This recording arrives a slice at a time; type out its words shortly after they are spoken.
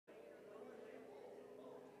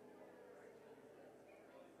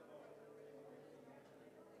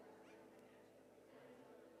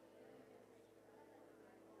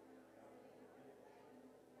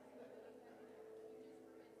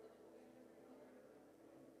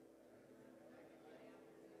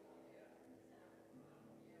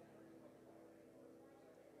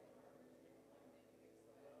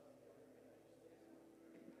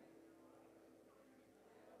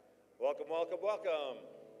Welcome, welcome, welcome.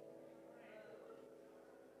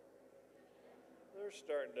 They're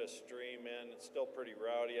starting to stream in. It's still pretty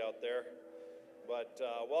rowdy out there. But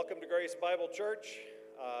welcome to Grace Bible Church.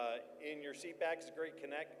 In your seat back is a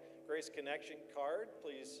Grace Connection card.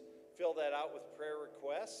 Please fill that out with prayer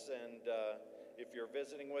requests. And if you're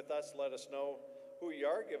visiting with us, let us know who you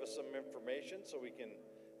are. Give us some information so we can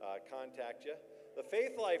contact you. The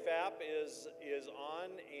Faith Life app is on,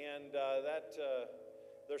 and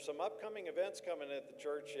there's some upcoming events coming at the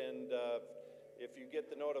church, and if you get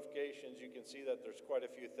the notifications, you can see that there's quite a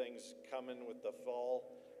few things coming with the fall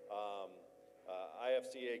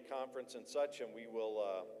IFCA conference and such, and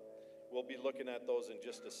we'll be looking at those in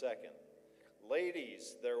just a second.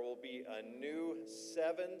 Ladies, there will be a new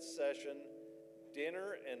 7-session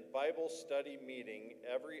dinner and Bible study meeting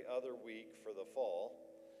every other week for the fall.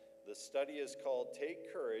 The study is called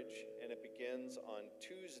Take Courage, and it begins on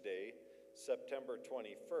Tuesday, September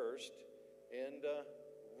 21st, and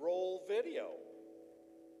roll video.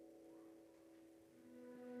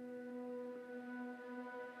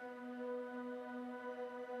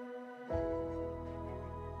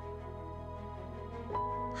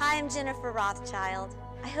 Hi, I'm Jennifer Rothschild.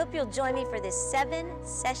 I hope you'll join me for this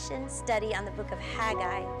 7-session study on the book of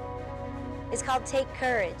Haggai. It's called Take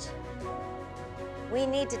Courage. We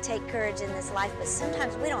need to take courage in this life, but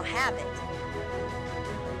sometimes we don't have it.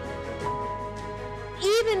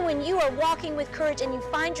 Even when you are walking with courage and you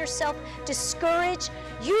find yourself discouraged,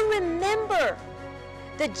 you remember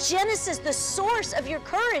the genesis, the source of your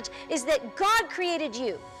courage is that God created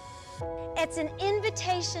you. It's an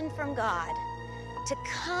invitation from God to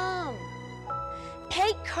come.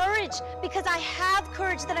 Take courage, because I have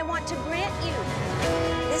courage that I want to grant you.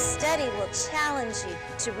 This study will challenge you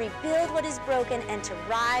to rebuild what is broken and to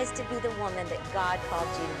rise to be the woman that God called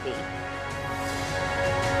you to be.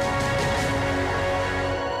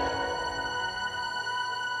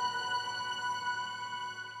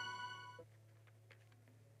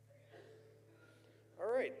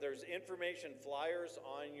 All right, there's information flyers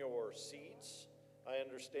on your seats, I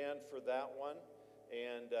understand, for that one.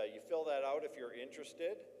 And you fill that out if you're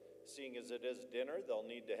interested. Seeing as it is dinner, they'll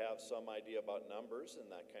need to have some idea about numbers and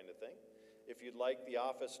that kind of thing. If you'd like the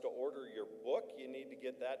office to order your book, you need to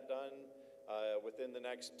get that done within the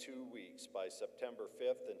next 2 weeks by September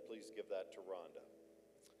 5th, and please give that to Rhonda.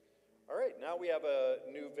 All right, now we have a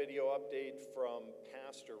new video update from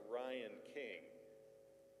Pastor Ryan King.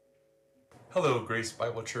 Hello, Grace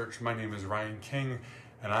Bible Church. My name is Ryan King,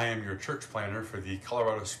 and I am your church planner for the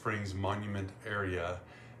Colorado Springs Monument area.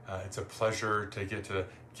 It's a pleasure to get to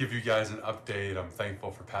give you guys an update. I'm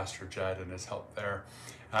thankful for Pastor Jed and his help there.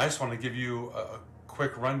 And I just want to give you a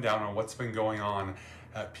quick rundown on what's been going on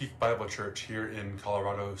at Peak Bible Church here in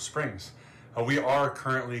Colorado Springs. We are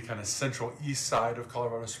currently kind of central east side of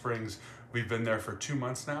Colorado Springs. We've been there for 2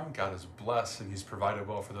 months now. God is blessed and he's provided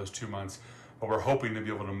well for those 2 months. But we're hoping to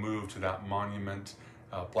be able to move to that Monument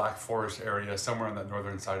Black Forest area, somewhere on that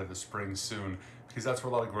northern side of the Springs soon, because that's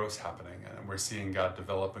where a lot of growth's happening, and we're seeing God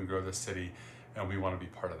develop and grow the city, and we want to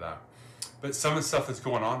be part of that. But some of the stuff that's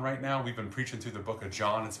going on right now, we've been preaching through the book of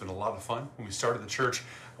John. It's been a lot of fun. When we started the church,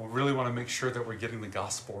 we really want to make sure that we're getting the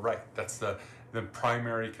gospel right. That's the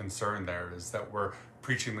primary concern there, is that we're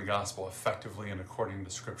preaching the gospel effectively and according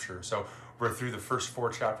to Scripture. So we're through the first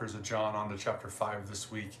 4 chapters of John, on to chapter 5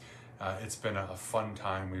 this week. It's been a fun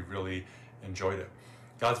time. We really enjoyed it.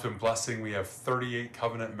 God's been blessing. We have 38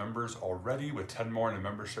 covenant members already, with 10 more in a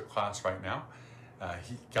membership class right now.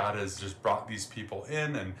 God has just brought these people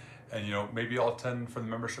in, and you know, maybe all 10 from the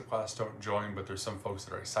membership class don't join, but there's some folks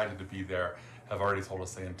that are excited to be there, have already told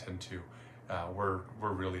us they intend to. We're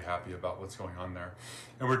really happy about what's going on there.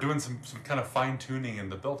 And we're doing some kind of fine tuning in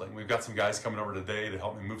the building. We've got some guys coming over today to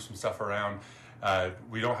help me move some stuff around.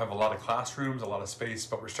 We don't have a lot of classrooms, a lot of space,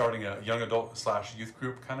 but we're starting a young adult / youth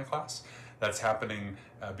group kind of class. That's happening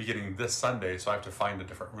beginning this Sunday, so I have to find a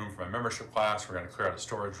different room for my membership class. We're going to clear out a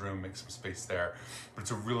storage room, make some space there. But it's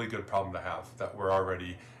a really good problem to have, that we're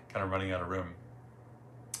already kind of running out of room.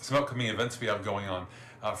 Some upcoming events we have going on.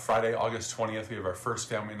 Friday, August 20th, we have our first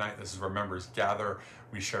family night. This is where members gather.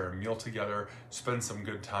 We share a meal together, spend some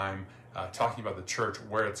good time talking about the church,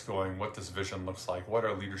 where it's going, what this vision looks like, what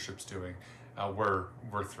our leadership's doing. We're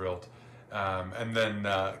thrilled. And then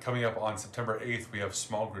coming up on September 8th, we have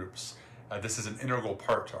small groups. This is an integral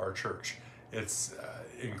part to our church. It's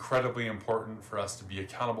incredibly important for us to be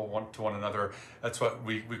accountable to one another. That's what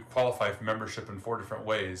we qualify for membership in 4 different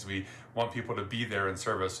ways. We want people to be there in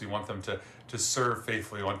service. We want them to serve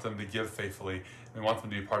faithfully. We want them to give faithfully. We want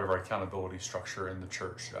them to be part of our accountability structure in the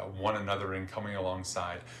church. One another in coming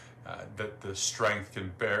alongside. that the strength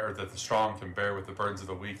can bear, or that the strong can bear with the burdens of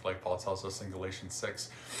the weak, like Paul tells us in Galatians 6.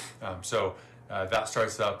 That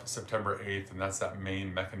starts up September 8th, and that's that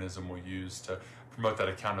main mechanism we'll use to promote that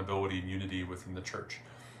accountability and unity within the church.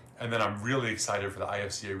 And then I'm really excited for the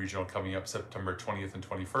IFCA Regional coming up September 20th and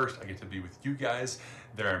 21st. I get to be with you guys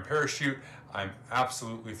there in Parachute. I'm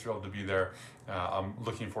absolutely thrilled to be there. I'm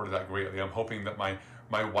looking forward to that greatly. I'm hoping that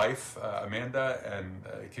my wife, Amanda,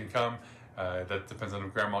 can come. That depends on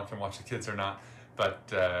if Grandma can watch the kids or not.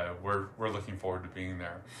 But we're looking forward to being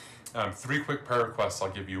there. 3 quick prayer requests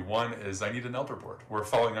I'll give you. One is I need an elder board. We're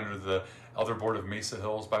falling under the elder board of Mesa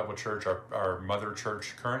Hills Bible Church, our mother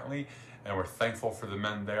church currently, and we're thankful for the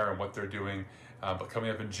men there and what they're doing. But coming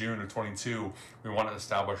up in June of 22, we want to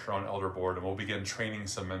establish our own elder board, and we'll begin training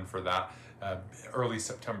some men for that early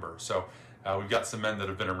September. So we've got some men that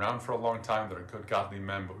have been around for a long time that are good, godly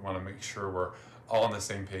men, but we want to make sure we're all on the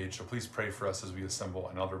same page. So please pray for us as we assemble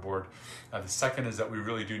an elder board. The second is that we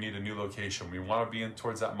really do need a new location. We want to be in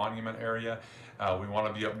towards that monument area. We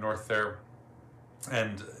want to be up north there.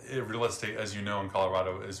 And real estate, as you know, in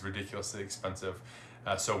Colorado is ridiculously expensive.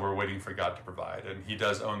 So we're waiting for God to provide. And he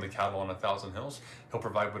does own the cattle on 1,000 hills. He'll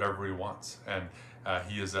provide whatever he wants. And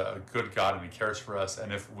he is a good God, and he cares for us.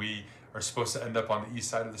 And if we are supposed to end up on the east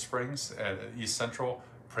side of the Springs, East Central,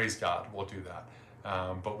 praise God, we'll do that.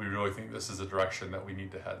 But we really think this is the direction that we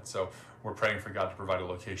need to head. So we're praying for God to provide a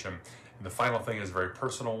location. And the final thing is a very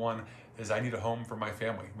personal one, is I need a home for my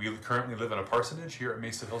family. We currently live in a parsonage here at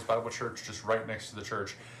Mesa Hills Bible Church, just right next to the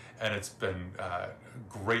church. And it's been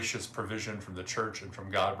gracious provision from the church and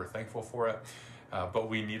from God. We're thankful for it. But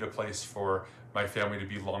we need a place for my family to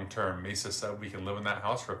be long-term. Mesa said we can live in that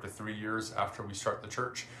house for up to 3 years after we start the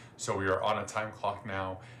church. So we are on a time clock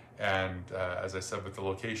now. And as I said, with the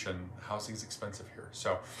location, housing's expensive here.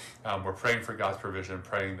 So we're praying for God's provision,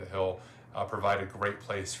 praying that he'll provide a great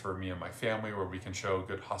place for me and my family where we can show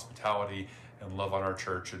good hospitality and love on our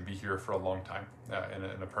church and be here for a long time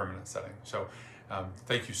in a permanent setting. So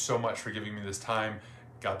thank you so much for giving me this time.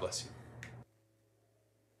 God bless you.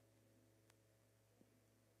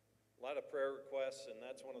 A lot of prayer requests, and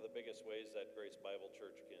that's one of the biggest ways that Grace Bible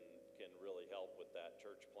Church can really help with that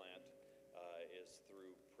church plant is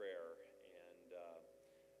through prayer. And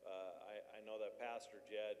I know that Pastor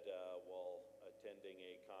Jed, while attending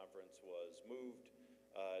a conference, was moved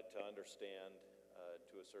to understand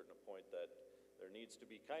to a certain point that there needs to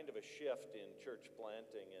be kind of a shift in church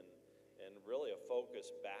planting and really a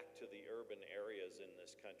focus back to the urban areas in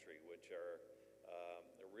this country, which are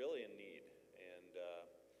really in need. And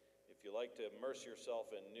if you like to immerse yourself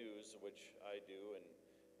in news, which I do, and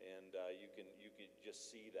you can just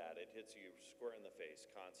see that it hits you square in the face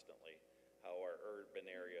constantly, how our urban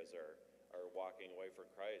areas are walking away from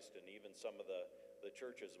Christ, and even some of the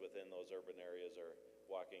churches within those urban areas are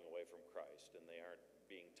walking away from Christ, and they aren't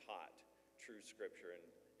being taught true Scripture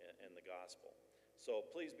and the gospel. So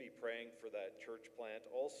please be praying for that church plant.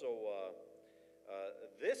 Also,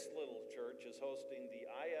 this little church is hosting the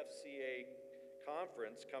IFCA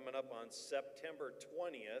conference coming up on September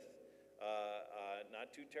 20th.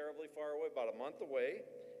 Not too terribly far away, about a month away.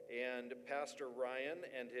 And Pastor Ryan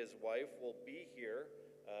and his wife will be here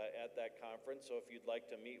at that conference. So if you'd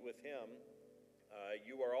like to meet with him,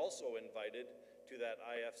 you are also invited to that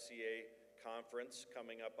IFCA conference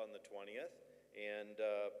coming up on the 20th. And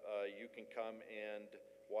you can come and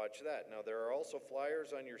watch that. Now, there are also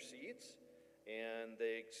flyers on your seats, and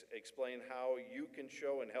they explain how you can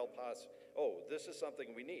show and help us. Oh, this is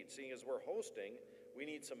something we need. Seeing as we're hosting, we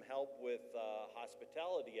need some help with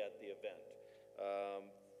hospitality at the event,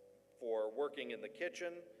 for working in the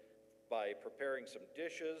kitchen, by preparing some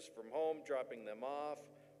dishes from home, dropping them off,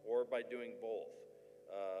 or by doing both.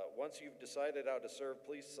 Once you've decided how to serve,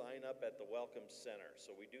 please sign up at the Welcome Center.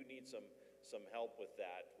 So we do need some help with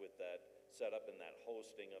that setup and that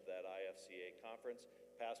hosting of that IFCA conference.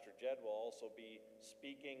 Pastor Jed will also be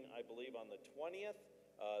speaking, I believe, on the 20th,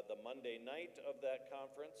 the Monday night of that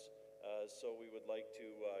conference. So we would like to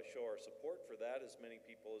show our support for that. As many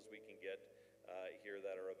people as we can get here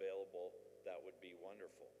that are available, that would be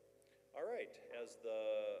wonderful. All right,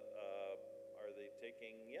 are they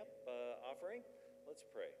taking, offering? Let's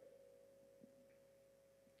pray.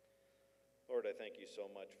 Lord, I thank you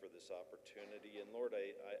so much for this opportunity. And Lord,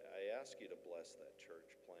 I ask you to bless that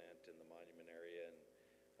church plant in the Monument area. And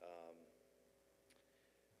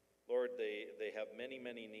Lord, they have many,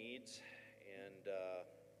 many needs. And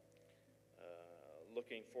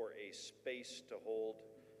looking for a space to hold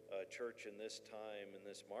church in this time, in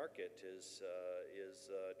this market, is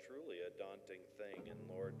truly a daunting thing. And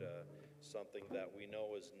Lord, something that we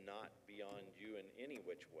know is not beyond you in any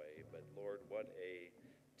which way. But Lord, what a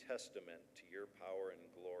testament to your power and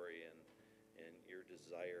glory and your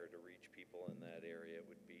desire to reach people in that area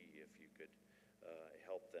would be if you could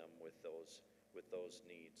help them with those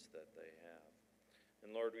needs that they have.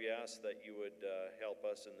 And Lord, we ask that you would help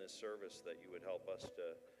us in this service, that you would help us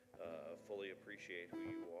to fully appreciate who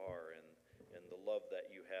you are and the love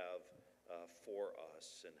that you have for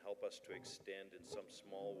us, and help us to extend in some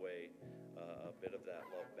small way a bit of that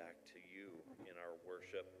love back to you in our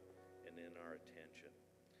worship and in our attention.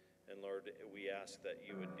 And Lord, we ask that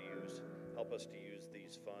you would help us to use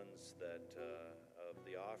these funds that of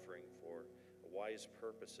the offering for wise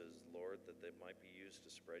purposes, Lord, that they might be used to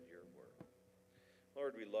spread your word.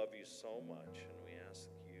 Lord, we love you so much, and we ask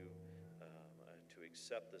you to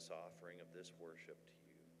accept this offering of this worship to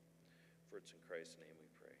you. For it's in Christ's name we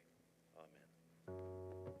pray. Amen.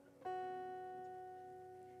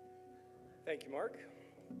 Thank you, Mark.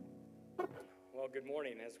 Well, good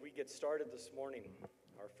morning. As we get started this morning,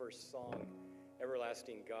 our first song,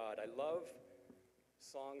 Everlasting God. I love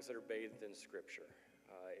songs that are bathed in Scripture.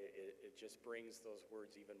 It just brings those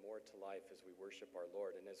words even more to life as we worship our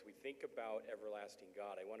Lord. And as we think about everlasting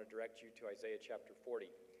God, I want to direct you to Isaiah chapter 40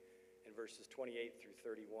 and verses 28 through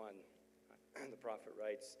 31. The prophet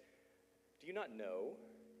writes, "Do you not know?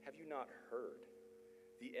 Have you not heard?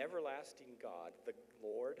 The everlasting God, the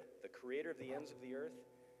Lord, the creator of the ends of the earth,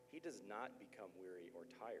 he does not become weary or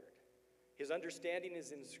tired. His understanding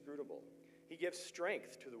is inscrutable. He gives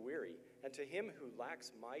strength to the weary, and to him who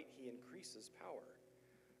lacks might he increases power.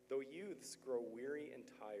 Though youths grow weary and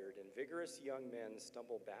tired, and vigorous young men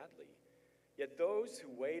stumble badly, yet those who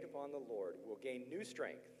wait upon the Lord will gain new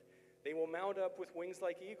strength. They will mount up with wings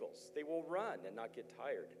like eagles. They will run and not get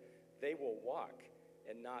tired. They will walk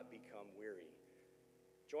and not become weary."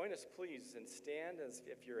 Join us, please, and stand as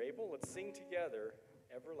if you're able. Let's sing together,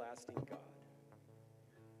 Everlasting God.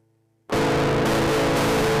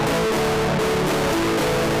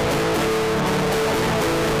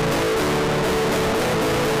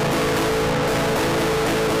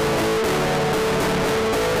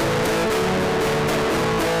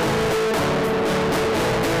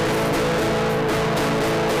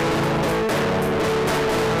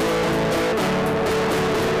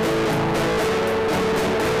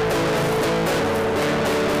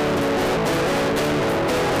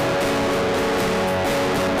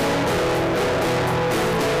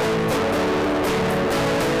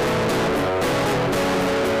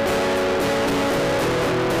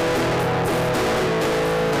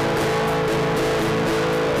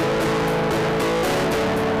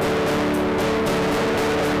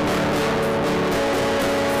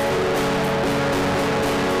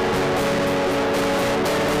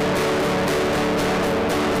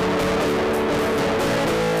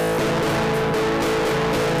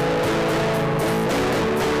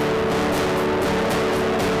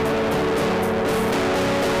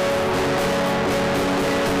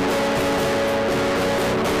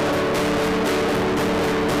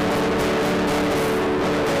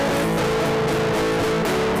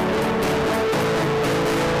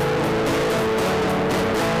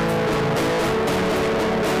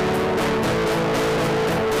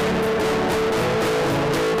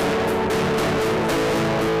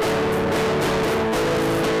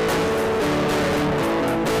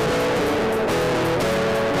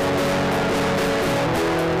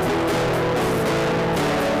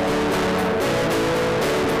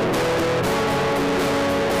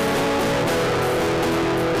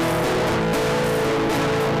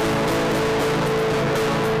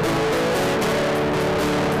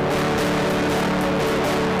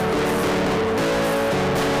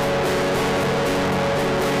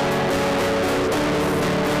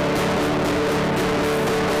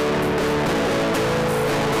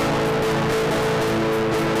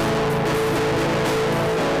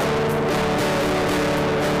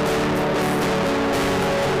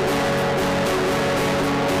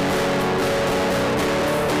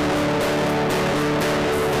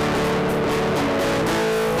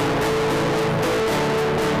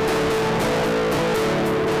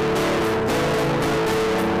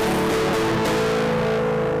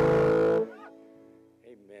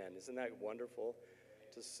 Wonderful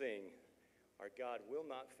to sing. Our God will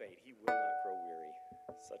not faint. He will not grow weary.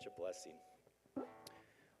 Such a blessing.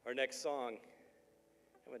 Our next song,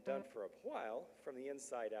 I haven't done for a while, From the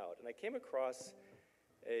Inside Out. And I came across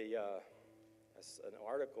an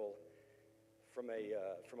article from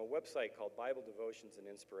a website called Bible Devotions and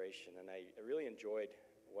Inspiration. And I really enjoyed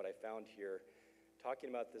what I found here talking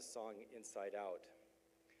about this song, Inside Out.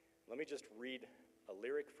 Let me just read a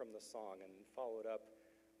lyric from the song and follow it up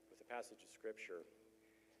with a passage of Scripture.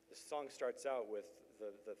 The song starts out with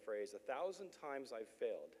the phrase, "1,000 times I've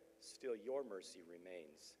failed, still your mercy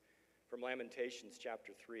remains. From Lamentations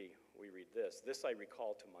chapter 3, we read this. This I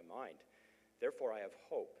recall to my mind. Therefore I have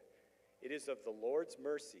hope. It is of the Lord's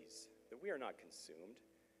mercies that we are not consumed,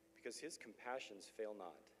 because his compassions fail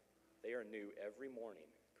not. They are new every morning.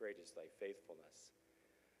 Great is thy faithfulness.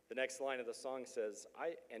 The next line of the song says,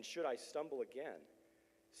 and should I stumble again,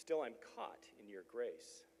 still I'm caught in your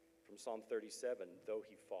grace. From Psalm 37, though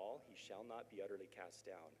he fall, he shall not be utterly cast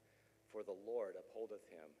down, for the Lord upholdeth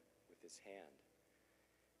him with his hand.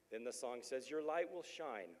 Then the song says, your light will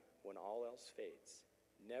shine when all else fades,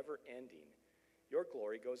 never ending. Your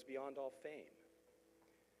glory goes beyond all fame.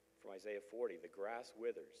 From Isaiah 40, the grass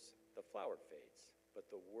withers, the flower fades,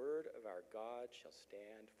 but the word of our God shall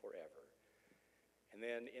stand forever. And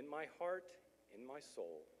then in my heart, in my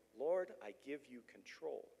soul, Lord, I give you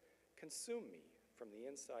control. Consume me from the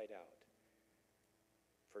inside out.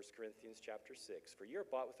 1 Corinthians chapter 6, for you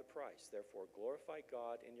are bought with a price. Therefore glorify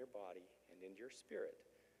God in your body and in your spirit,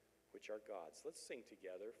 which are God's. Let's sing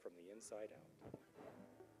together from the inside out.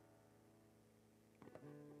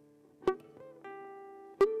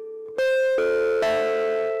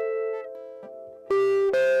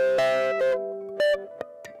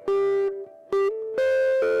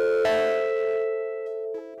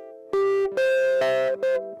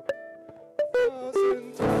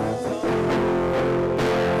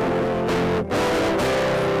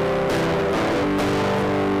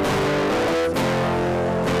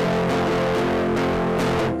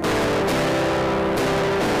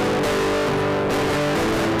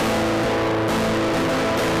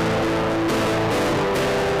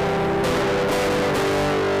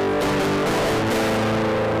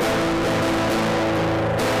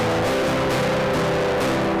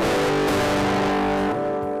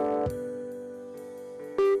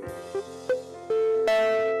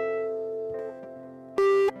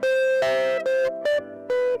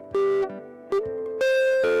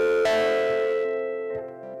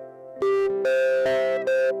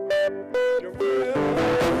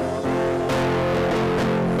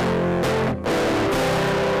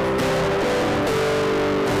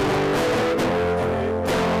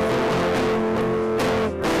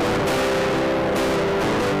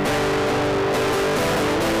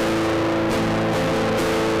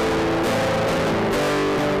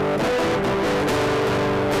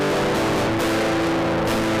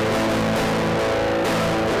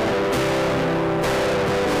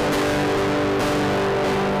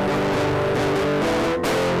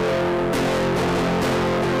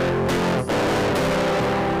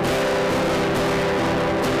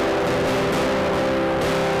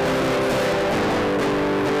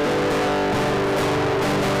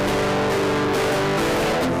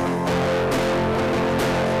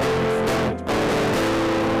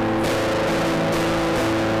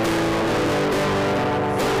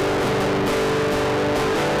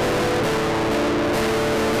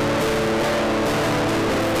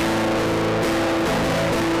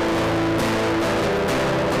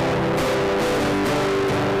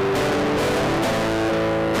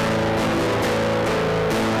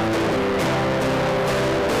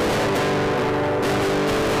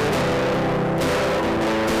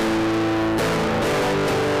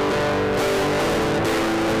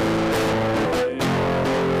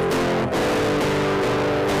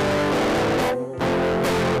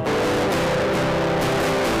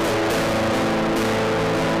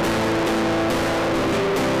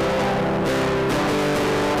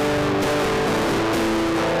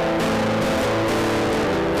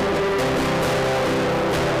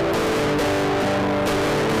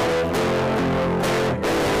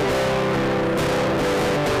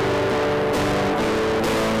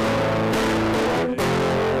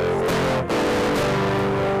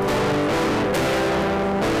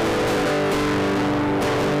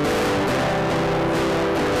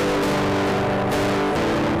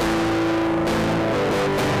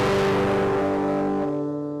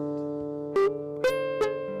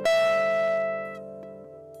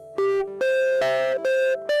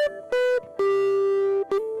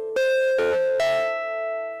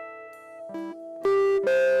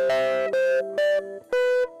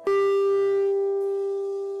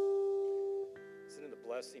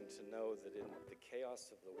 blessing to know that in the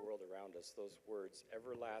chaos of the world around us, those words,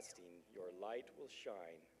 everlasting, your light will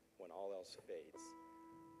shine when all else fades.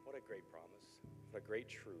 What a great promise. What a great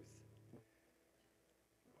truth.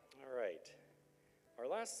 All right. Our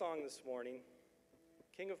last song this morning,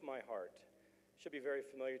 King of My Heart, should be very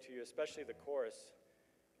familiar to you, especially the chorus,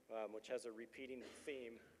 which has a repeating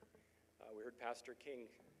theme. We heard Pastor King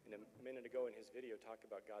a minute ago in his video talk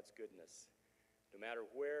about God's goodness. No matter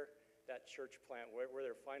where that church plant, where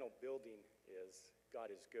their final building is, God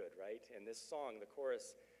is good, right? And this song, the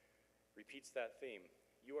chorus, repeats that theme.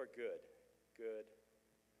 You are good, good,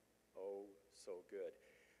 oh, so good.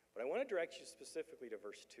 But I want to direct you specifically to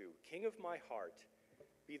verse 2. King of my heart,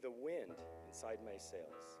 be the wind inside my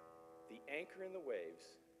sails, the anchor in the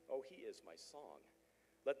waves, oh, he is my song.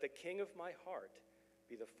 Let the king of my heart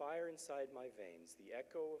be the fire inside my veins, the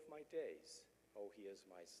echo of my days, oh, he is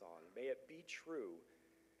my song. May it be true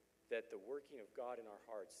that the working of God in our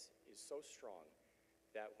hearts is so strong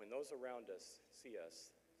that when those around us see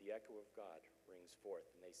us, the echo of God rings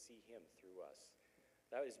forth and they see him through us.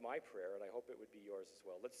 That is my prayer, and I hope it would be yours as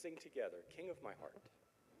well. Let's sing together, King of my heart.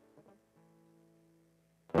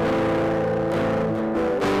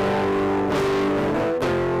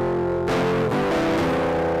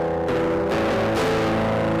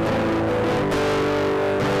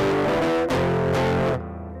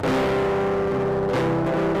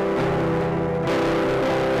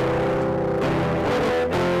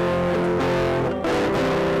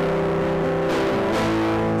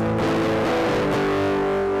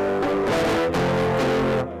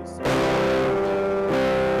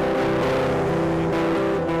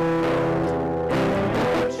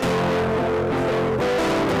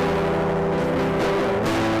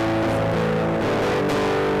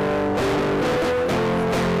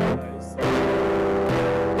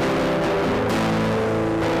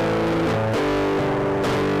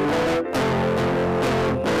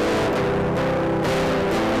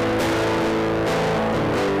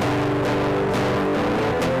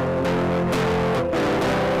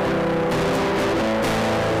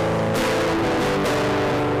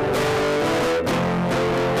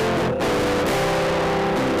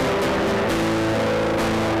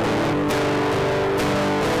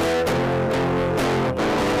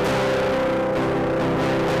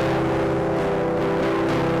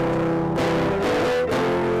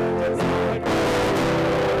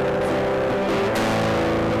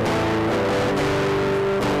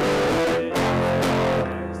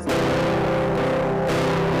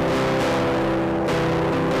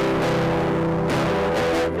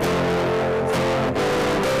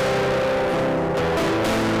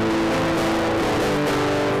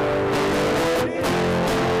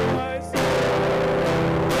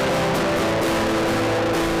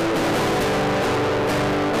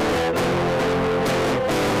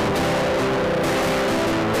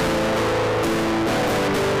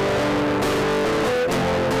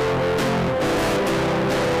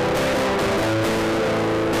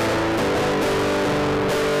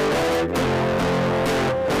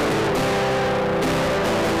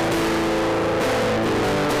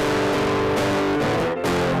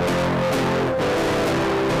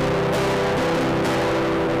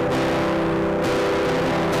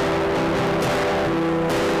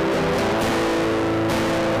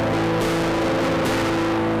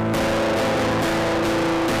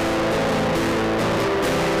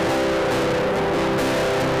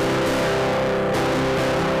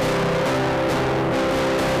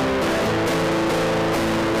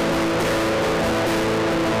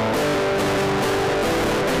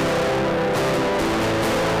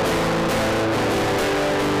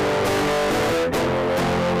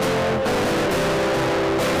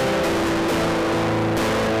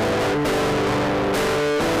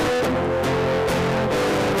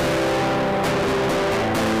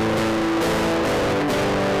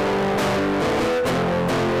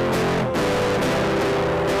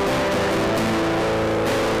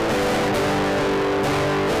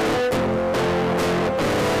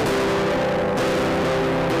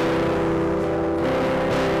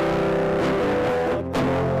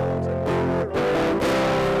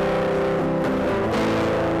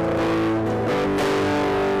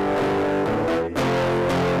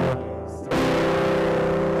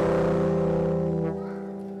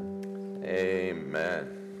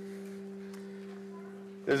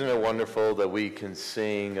 Isn't it wonderful that we can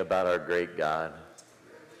sing about our great God?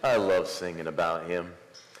 I love singing about him.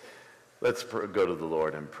 Let's go to the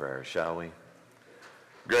Lord in prayer, shall we?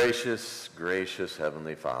 Gracious, gracious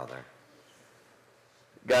Heavenly Father,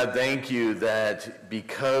 God, thank you that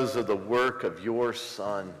because of the work of your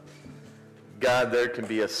Son, God, there can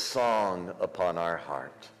be a song upon our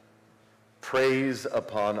heart, praise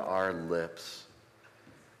upon our lips.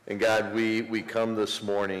 And God, we come this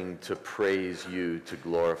morning to praise you, to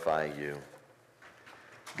glorify you.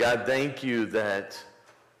 God, thank you that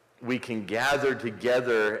we can gather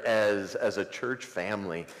together as a church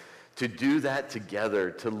family to do that together,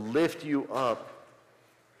 to lift you up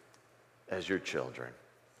as your children.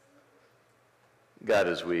 God,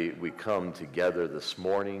 as we come together this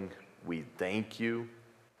morning, we thank you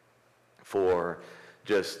for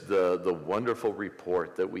just the wonderful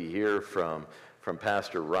report that we hear from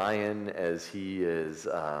Pastor Ryan as he is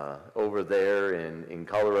over there in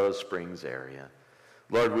Colorado Springs area.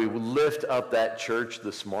 Lord, we lift up that church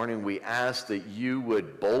this morning. We ask that you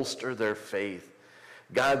would bolster their faith.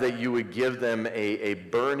 God, that you would give them a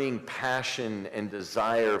burning passion and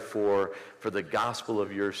desire for the gospel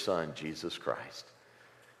of your Son, Jesus Christ.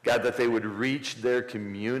 God, that they would reach their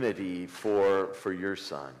community for your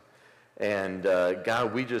Son. And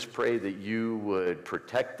God, we just pray that you would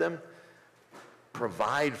protect them,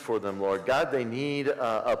 provide for them, Lord. God, they need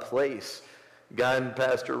a place. God and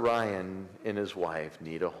Pastor Ryan and his wife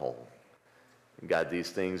need a home. And God, these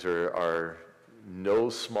things are no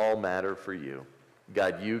small matter for you.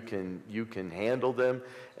 God, you can handle them.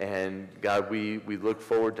 And God, we look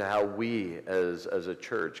forward to how we as a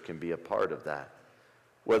church can be a part of that.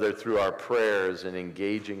 Whether through our prayers and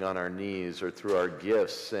engaging on our knees or through our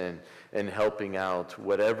gifts and helping out,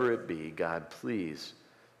 whatever it be, God, please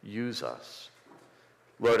use us.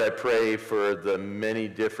 Lord, I pray for the many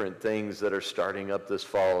different things that are starting up this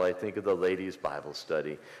fall. I think of the ladies' Bible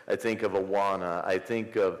study. I think of Awana. I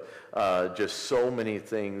think of just so many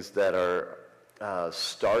things that are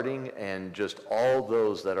starting, and just all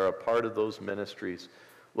those that are a part of those ministries.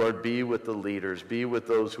 Lord, be with the leaders. Be with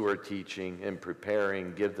those who are teaching and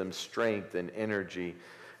preparing. Give them strength and energy.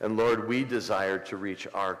 And Lord, we desire to reach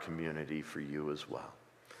our community for you as well.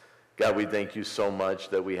 God, we thank you so much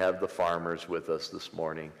that we have the farmers with us this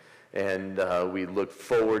morning. And we look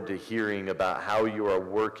forward to hearing about how you are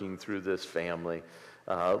working through this family.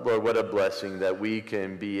 Lord, what a blessing that we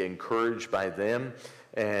can be encouraged by them.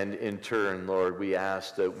 And in turn, Lord, we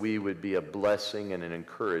ask that we would be a blessing and an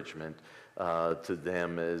encouragement to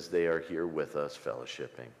them as they are here with us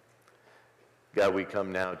fellowshipping. God, we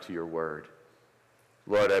come now to your word.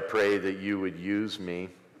 Lord, I pray that you would use me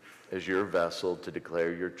as your vessel to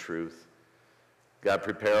declare your truth. God,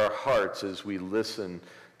 prepare our hearts as we listen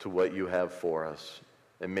to what you have for us.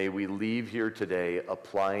 And may we leave here today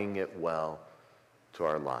applying it well to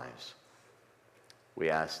our lives. We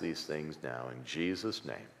ask these things now in Jesus'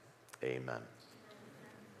 name. Amen.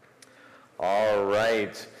 All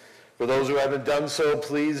right. For those who haven't done so,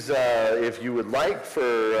 please, if you would like,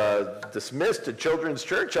 dismissed to Children's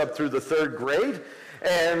Church up through the 3rd grade.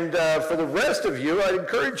 And for the rest of you, I'd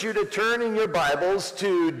encourage you to turn in your Bibles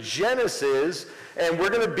to Genesis, and we're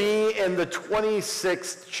going to be in the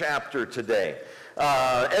 26th chapter today.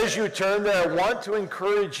 As you turn there, I want to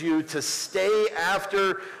encourage you to stay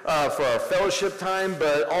after for our fellowship time,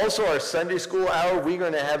 but also our Sunday school hour. We're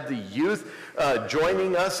going to have the youth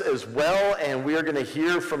joining us as well, and we are going to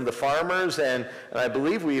hear from the farmers, and I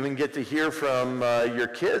believe we even get to hear from your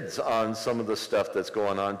kids on some of the stuff that's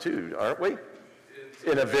going on too, aren't we?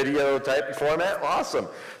 In a video type format? Awesome.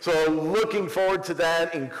 So looking forward to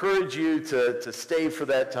that. Encourage you to stay for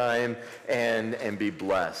that time and be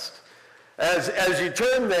blessed. As you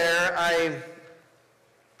turn there, I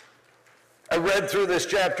read through this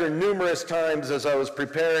chapter numerous times as I was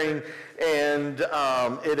preparing, and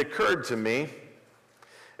it occurred to me,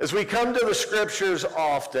 as we come to the scriptures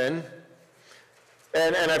often,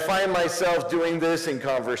 and I find myself doing this in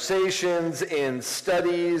conversations, in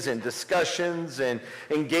studies, in discussions, and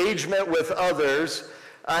engagement with others,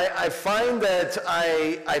 I find that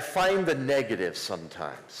I find the negative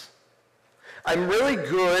sometimes. I'm really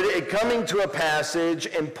good at coming to a passage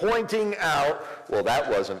and pointing out, well, that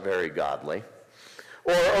wasn't very godly.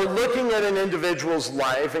 Or looking at an individual's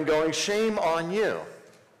life and going, shame on you.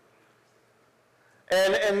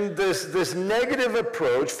 And this negative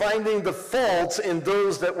approach, finding the faults in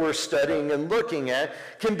those that we're studying and looking at,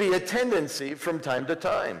 can be a tendency from time to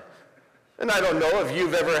time. And I don't know if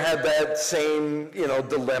you've ever had that same,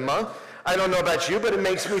 dilemma. I don't know about you, but it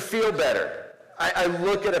makes me feel better. I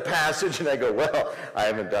look at a passage and I go, well, I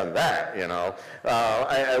haven't done that,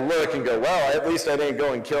 I look and go, well, at least I didn't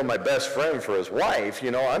go and kill my best friend for his wife,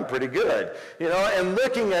 I'm pretty good. And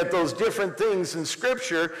looking at those different things in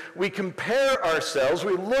Scripture, we compare ourselves,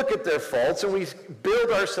 we look at their faults, and we build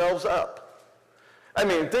ourselves up. I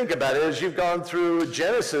mean, think about it. As you've gone through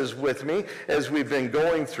Genesis with me, as we've been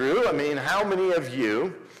going through, how many of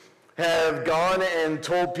you have gone and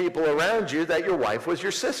told people around you that your wife was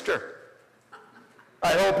your sister?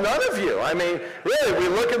 I hope none of you. Really, we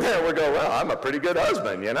look at that and we go, well, I'm a pretty good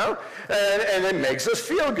husband, And it makes us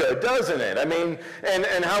feel good, doesn't it?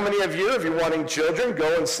 And how many of you, if you're wanting children,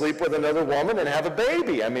 go and sleep with another woman and have a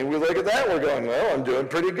baby? We look at that and we're going, well, I'm doing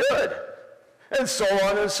pretty good. And so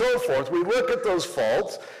on and so forth. We look at those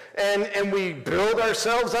faults and we build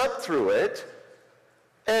ourselves up through it.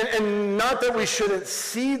 And not that we shouldn't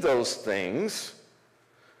see those things,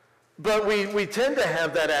 But we tend to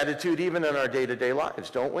have that attitude even in our day-to-day lives,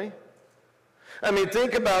 don't we? I mean,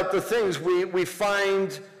 think about the things we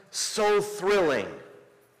find so thrilling.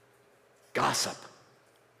 Gossip.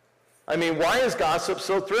 I mean, why is gossip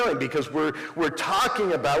so thrilling? Because we're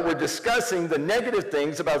discussing the negative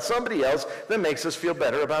things about somebody else that makes us feel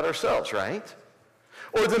better about ourselves, right?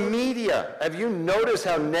 Or the media. Have you noticed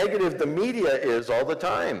how negative the media is all the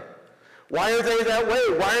time? Why are they that way?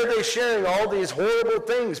 Why are they sharing all these horrible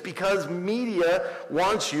things? Because media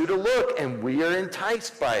wants you to look, and we are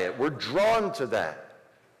enticed by it. We're drawn to that.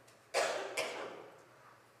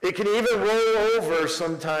 It can even roll over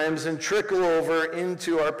sometimes and trickle over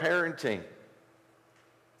into our parenting.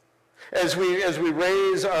 As we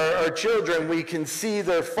raise our children, we can see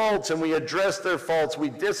their faults and we address their faults. We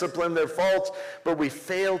discipline their faults, but we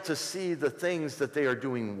fail to see the things that they are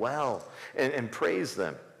doing well and praise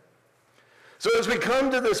them. So as we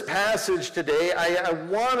come to this passage today, I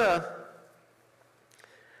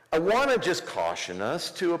want to just caution us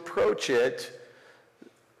to approach it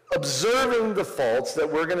observing the faults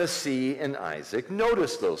that we're going to see in Isaac.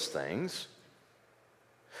 Notice those things.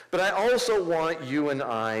 But I also want you and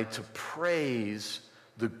I to praise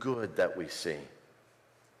the good that we see.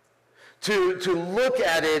 To look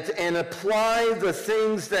at it and apply the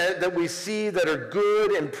things that we see that are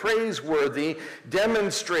good and praiseworthy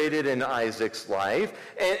demonstrated in Isaac's life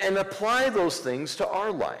and apply those things to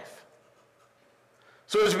our life.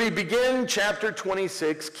 So as we begin chapter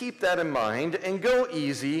 26, keep that in mind and go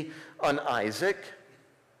easy on Isaac.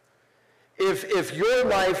 If your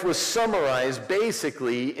life was summarized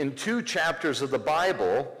basically in 2 chapters of the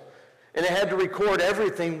Bible and it had to record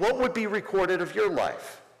everything, what would be recorded of your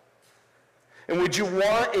life? And would you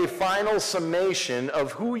want a final summation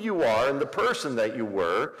of who you are and the person that you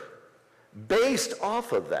were based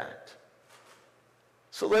off of that?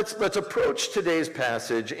 So let's approach today's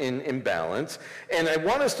passage in balance. And I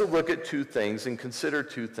want us to look at 2 things and consider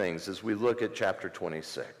 2 things as we look at chapter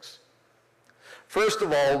 26. First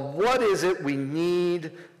of all, what is it we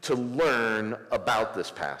need to learn about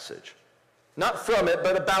this passage? Not from it,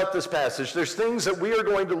 but about this passage. There's things that we are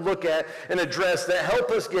going to look at and address that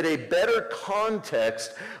help us get a better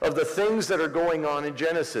context of the things that are going on in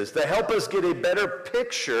Genesis, that help us get a better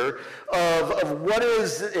picture of what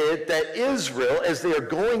is it that Israel, as they are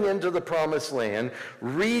going into the promised land,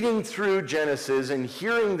 reading through Genesis and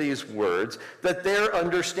hearing these words, that they're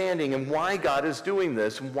understanding and why God is doing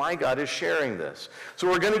this and why God is sharing this. So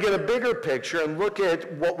we're going to get a bigger picture and look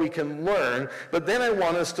at what we can learn, but then I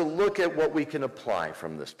want us to look at what we can apply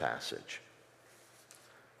from this passage.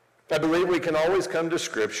 I believe we can always come to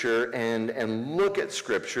Scripture and look at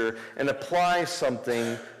Scripture and apply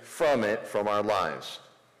something from it from our lives.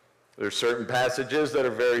 There are certain passages that are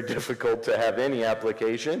very difficult to have any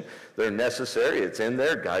application. They're necessary. It's in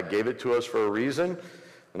there. God gave it to us for a reason.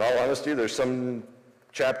 In all honesty, there's some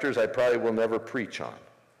chapters I probably will never preach on.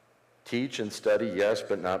 Teach and study, yes,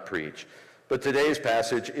 but not preach. But today's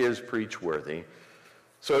passage is preach-worthy.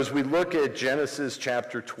 So as we look at Genesis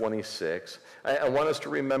chapter 26, I want us to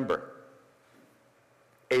remember,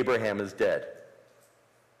 Abraham is dead.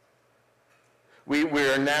 We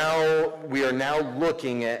are now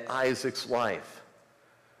looking at Isaac's life.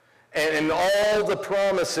 And all the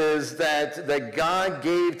promises that God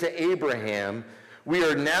gave to Abraham, we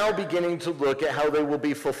are now beginning to look at how they will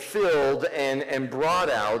be fulfilled and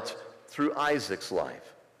brought out through Isaac's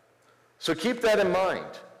life. So keep that in mind.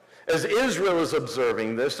 As Israel is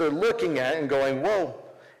observing this, they're looking at it and going, whoa,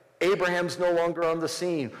 Abraham's no longer on the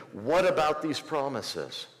scene. What about these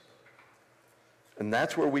promises? And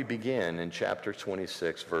that's where we begin in chapter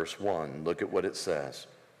 26, verse 1. Look at what it says.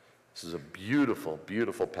 This is a beautiful,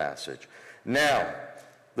 beautiful passage. Now,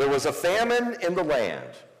 there was a famine in the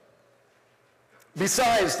land,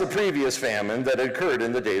 besides the previous famine that occurred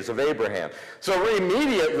in the days of Abraham. So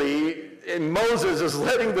immediately, Moses is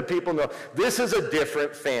letting the people know, this is a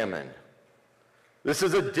different famine. This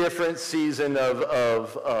is a different season of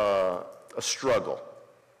a struggle.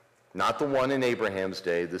 Not the one in Abraham's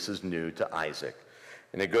day. This is new to Isaac.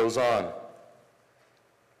 And it goes on.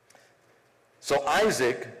 So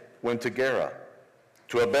Isaac went to Gerar,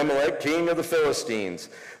 to Abimelech, king of the Philistines.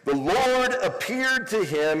 The Lord appeared to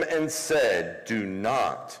him and said, do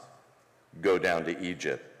not go down to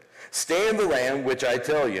Egypt. Stay in the land which I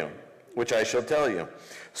shall tell you.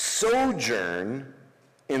 Sojourn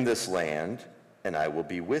in this land, and I will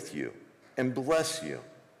be with you and bless you.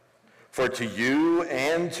 For to you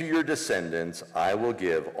and to your descendants I will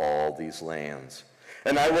give all these lands.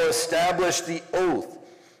 And I will establish the oath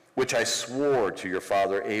which I swore to your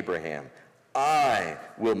father Abraham. I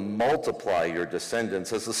will multiply your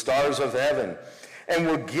descendants as the stars of heaven, and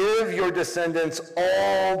will give your descendants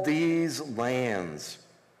all these lands.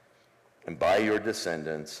 And by your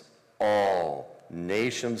descendants, all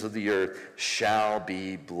nations of the earth shall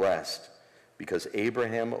be blessed, because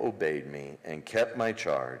Abraham obeyed me and kept my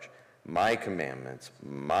charge, my commandments,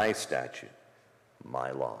 my statute,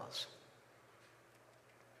 my laws.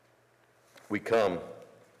 We come,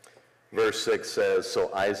 verse 6 says,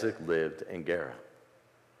 so Isaac lived in Gerar.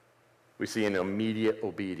 We see an immediate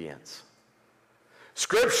obedience.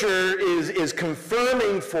 Scripture is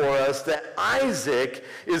confirming for us that Isaac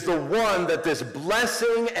is the one that this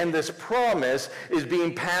blessing and this promise is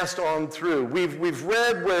being passed on through. We've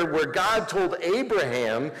read where God told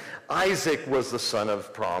Abraham Isaac was the son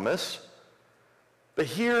of promise. But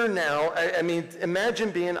here now, I mean,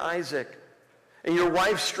 imagine being Isaac. And your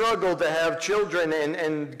wife struggled to have children,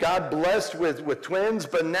 and God blessed with twins,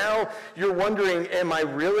 but now you're wondering, am I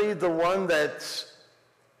really the one that's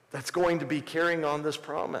going to be carrying on this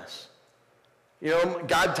promise? You know,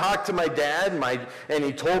 God talked to my dad, and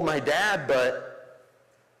he told my dad, but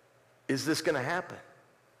is this going to happen?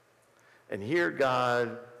 And here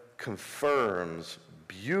God confirms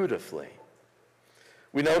beautifully.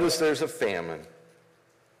 We notice there's a famine,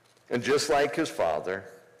 and just like his father,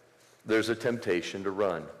 there's a temptation to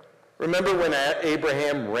run. Remember when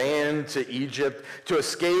Abraham ran to Egypt to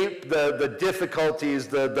escape the difficulties,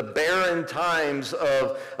 the barren times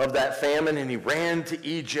of that famine, and he ran to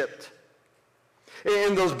Egypt.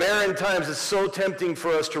 In those barren times, it's so tempting for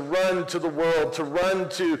us to run to the world, to run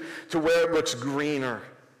to where it looks greener.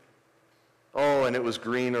 Oh, and it was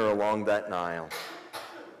greener along that Nile.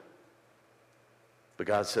 But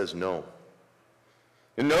God says no.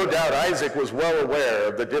 And no doubt Isaac was well aware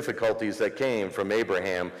of the difficulties that came from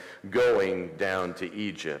Abraham going down to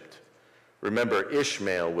Egypt. Remember,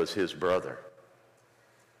 Ishmael was his brother,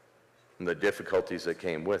 and the difficulties that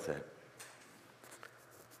came with it.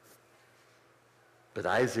 But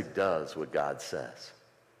Isaac does what God says.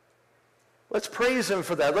 Let's praise him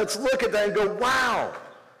for that. Let's look at that and go, wow.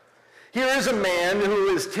 Here is a man who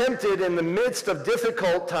is tempted in the midst of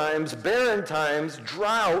difficult times, barren times,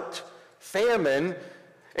 drought, famine,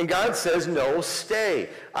 and God says, no, stay.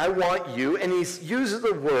 I want you, and he uses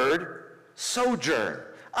the word sojourn.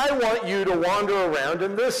 I want you to wander around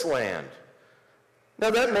in this land. Now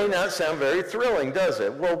that may not sound very thrilling, does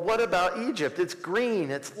it? Well, what about Egypt? It's green,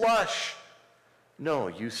 it's lush. No,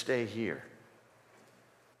 you stay here.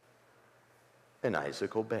 And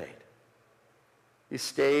Isaac obeyed. He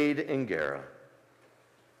stayed in Gerar.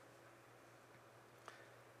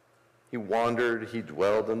 He wandered, he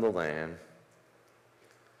dwelled in the land.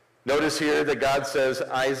 Notice here that God says,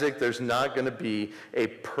 Isaac, there's not going to be a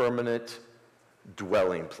permanent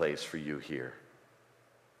dwelling place for you here.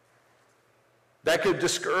 That could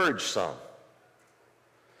discourage some.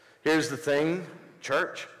 Here's the thing,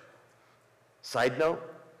 church. Side note,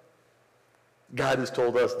 God has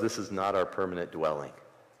told us this is not our permanent dwelling.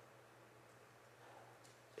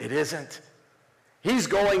 It isn't. He's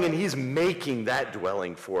going and he's making that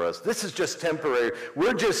dwelling for us. This is just temporary.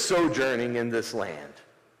 We're just sojourning in this land.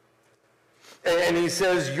 And he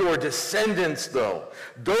says, your descendants, though,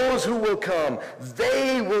 those who will come,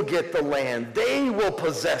 they will get the land. They will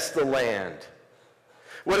possess the land.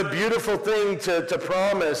 What a beautiful thing to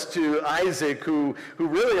promise to Isaac, who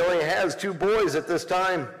really only has 2 boys at this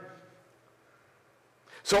time.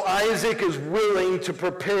 So Isaac is willing to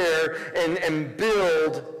prepare and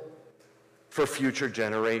build for future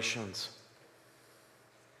generations.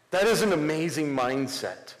 That is an amazing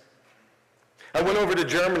mindset. I went over to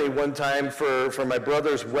Germany one time for my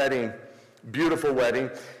brother's wedding, beautiful wedding.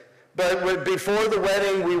 But before the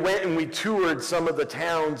wedding, we went and we toured some of the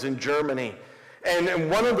towns in Germany. And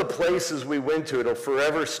one of the places we went to, it'll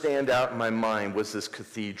forever stand out in my mind, was this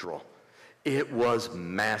cathedral. It was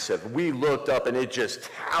massive. We looked up and it just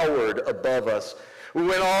towered above us. We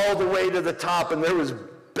went all the way to the top, and there was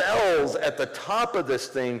bells at the top of this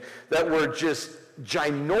thing that were just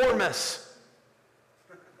ginormous.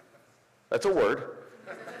 That's a word.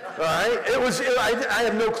 All right? I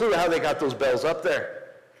have no clue how they got those bells up there.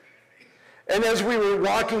 And as we were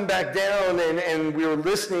walking back down and we were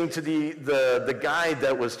listening to the guide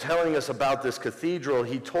that was telling us about this cathedral,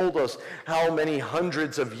 he told us how many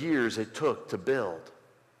hundreds of years it took to build.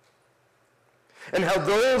 And how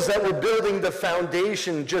those that were building the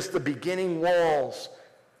foundation, just the beginning walls,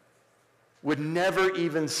 would never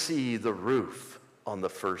even see the roof on the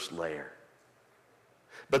first layer.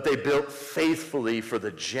 But they built faithfully for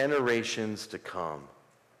the generations to come.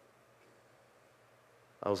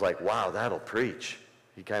 I was like, wow, that'll preach.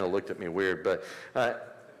 He kind of looked at me weird, but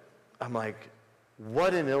I'm like,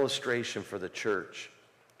 what an illustration for the church.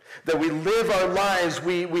 That we live our lives,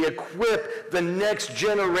 we equip the next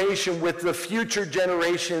generation with the future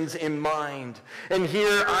generations in mind. And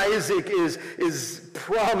here Isaac is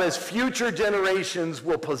promised future generations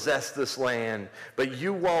will possess this land, but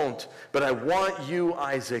you won't. But I want you,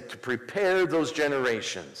 Isaac, to prepare those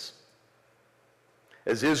generations.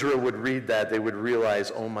 As Israel would read that, they would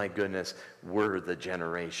realize, oh my goodness, we're the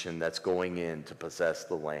generation that's going in to possess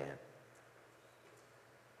the land.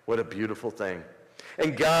 What a beautiful thing.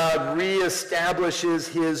 And God reestablishes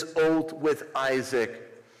his oath with Isaac.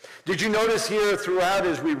 Did you notice here throughout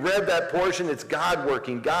as we read that portion, it's God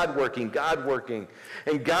working, God working, God working.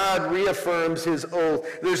 And God reaffirms his oath.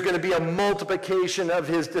 There's going to be a multiplication of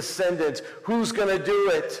his descendants. Who's going to do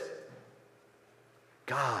it?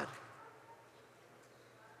 God.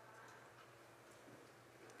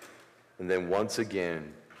 And then once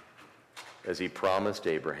again, as he promised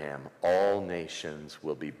Abraham, all nations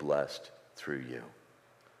will be blessed through you.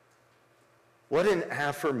 What an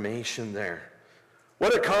affirmation there.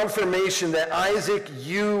 What a confirmation that Isaac,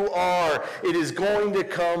 you are. It is going to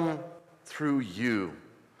come through you,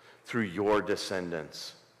 through your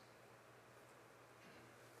descendants.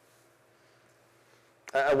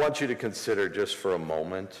 I want you to consider just for a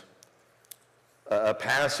moment a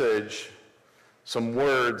passage, some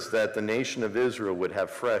words that the nation of Israel would have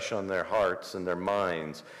fresh on their hearts and their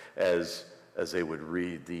minds as they would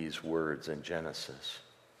read these words in Genesis.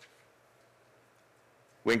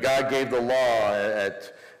 When God gave the law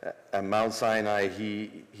at Mount Sinai,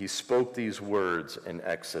 he spoke these words in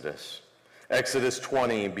Exodus. Exodus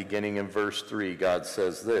 20, beginning in verse 3, God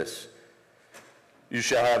says this, "You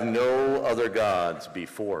shall have no other gods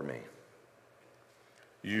before me.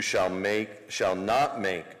 You shall not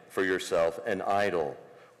make for yourself an idol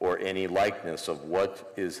or any likeness of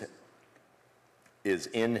what is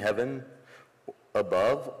in heaven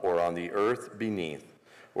above or on the earth beneath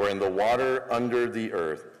or in the water under the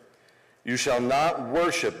earth. You shall not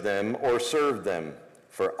worship them or serve them,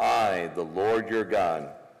 for I, the Lord your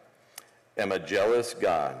God, am a jealous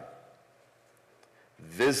God,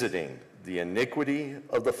 visiting the iniquity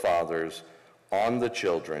of the fathers on the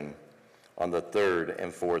children, on the third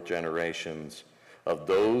and fourth generations of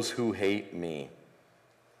those who hate me,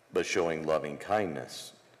 but showing loving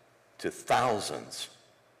kindness to thousands,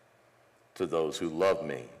 to those who love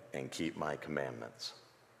me and keep my commandments."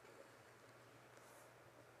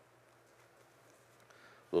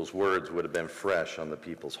 Those words would have been fresh on the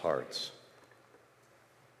people's hearts.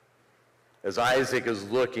 As Isaac is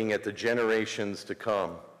looking at the generations to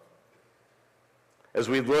come, as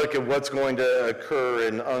we look at what's going to occur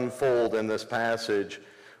and unfold in this passage,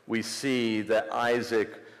 we see that Isaac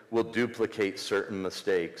will duplicate certain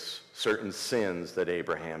mistakes, certain sins that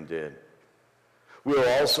Abraham did. We'll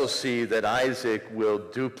also see that Isaac will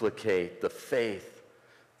duplicate the faith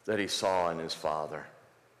that he saw in his father.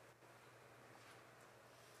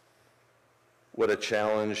 What a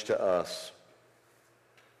challenge to us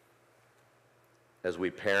as we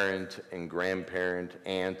parent and grandparent,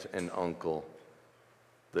 aunt and uncle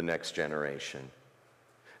the next generation.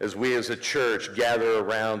 As we as a church gather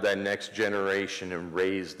around that next generation and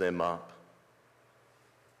raise them up.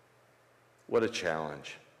 What a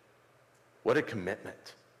challenge. What a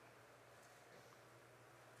commitment.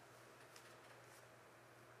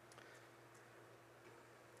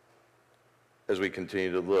 As we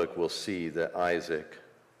continue to look, we'll see that Isaac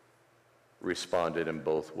responded in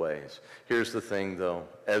both ways. Here's the thing, though.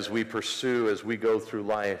 As we pursue, as we go through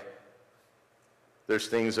life, there's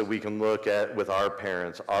things that we can look at with our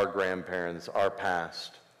parents, our grandparents, our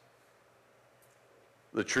past.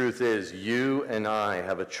 The truth is, you and I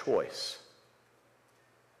have a choice.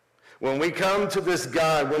 When we come to this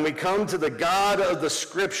God, when we come to the God of the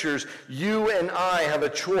Scriptures, you and I have a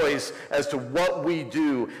choice as to what we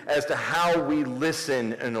do, as to how we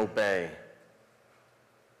listen and obey.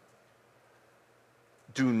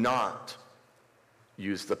 Do not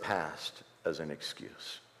use the past as an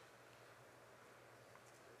excuse.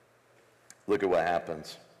 Look at what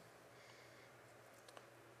happens.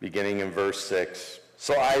 Beginning in verse 6.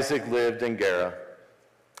 So Isaac lived in Gerar.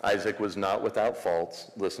 Isaac was not without faults.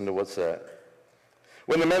 Listen to what's said.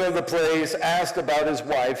 When the men of the place asked about his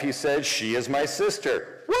wife, he said, "She is my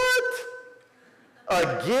sister." What?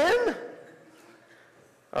 Again?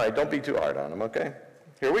 All right, don't be too hard on him, okay?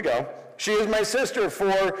 Here we go. "She is my sister,"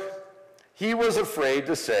 for he was afraid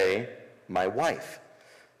to say, "my wife,"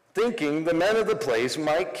 thinking the men of the place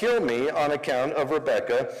might kill me on account of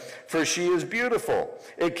Rebekah, for she is beautiful.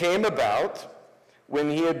 It came about, when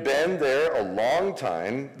he had been there a long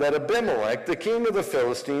time, that Abimelech, the king of the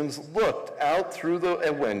Philistines, looked out through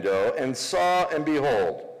the window and saw, and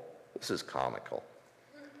behold, this is comical,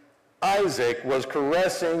 Isaac was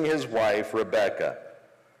caressing his wife, Rebekah.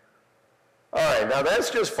 All right, now that's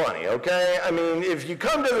just funny, okay? I mean, if you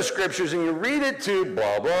come to the scriptures and you read it to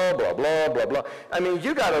blah, blah, blah, blah, blah, blah, I mean,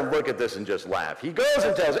 you got to look at this and just laugh. He goes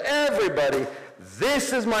and tells everybody,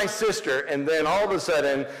 this is my sister, and then all of a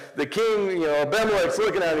sudden, the king, Abimelech's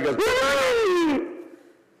looking at him and he goes,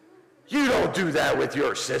 you don't do that with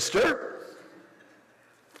your sister.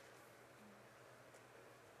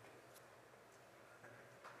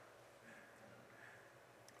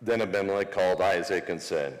 Then Abimelech called Isaac and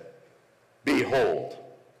said, behold,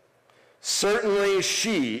 certainly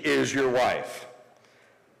she is your wife.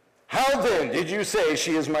 How then did you say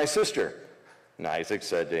she is my sister? And Isaac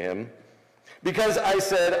said to him, because I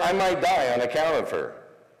said I might die on account of her.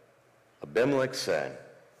 Abimelech said,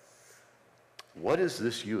 what is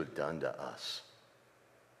this you have done to us?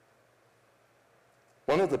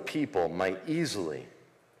 One of the people might easily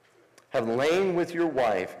have lain with your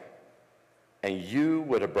wife, and you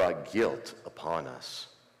would have brought guilt upon us.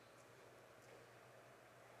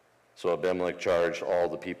 So Abimelech charged all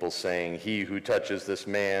the people, saying, he who touches this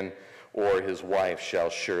man or his wife shall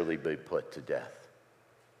surely be put to death.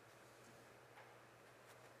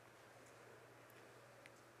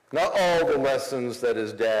 Not all the lessons that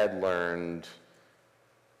his dad learned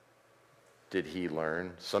did he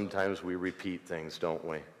learn. Sometimes we repeat things, don't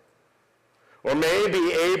we? Or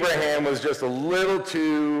maybe Abraham was just a little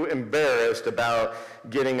too embarrassed about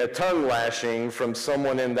getting a tongue lashing from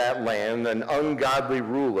someone in that land, an ungodly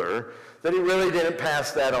ruler, that he really didn't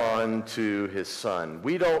pass that on to his son.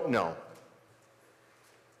 We don't know.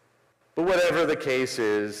 But whatever the case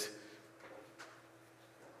is,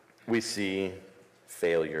 we see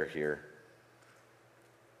failure here.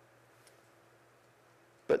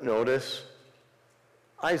 But notice,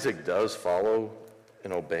 Isaac does follow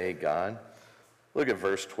and obey God. Look at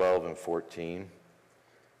verse 12 and 14,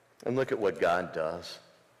 and look at what God does.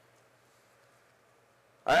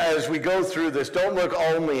 As we go through this, don't look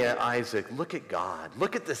only at Isaac. Look at God.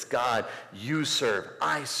 Look at this God you serve,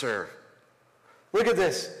 I serve. Look at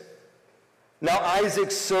this. Now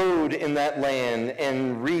Isaac sowed in that land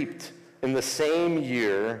and reaped in the same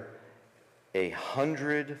year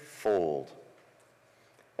 100-fold.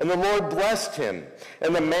 And the Lord blessed him,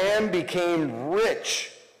 and the man became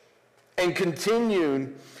rich and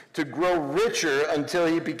continued to grow richer until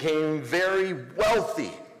he became very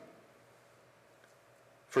wealthy.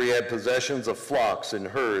 For he had possessions of flocks and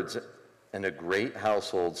herds and a great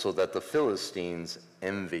household, so that the Philistines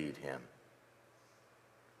envied him.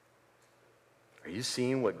 Are you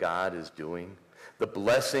seeing what God is doing? The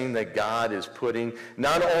blessing that God is putting.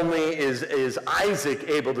 Not only is Isaac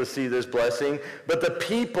able to see this blessing, but the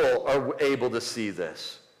people are able to see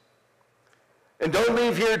this. And don't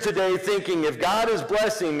leave here today thinking, if God is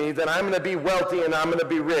blessing me, then I'm going to be wealthy and I'm going to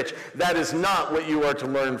be rich. That is not what you are to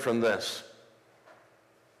learn from this.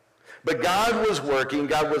 But God was working,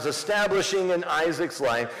 God was establishing in Isaac's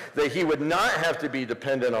life that he would not have to be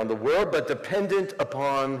dependent on the world, but dependent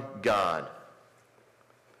upon God.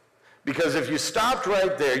 Because if you stopped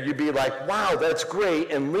right there, you'd be like, wow, that's great,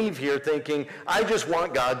 and leave here thinking, I just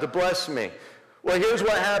want God to bless me. Well, here's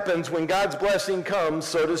what happens when God's blessing comes,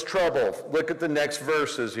 so does trouble. Look at the next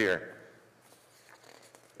verses here.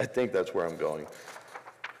 I think that's where I'm going.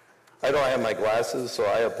 I don't have my glasses, so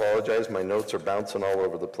I apologize. My notes are bouncing all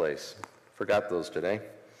over the place. Forgot those today.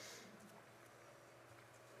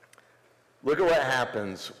 Look at what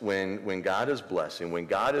happens when God is blessing, when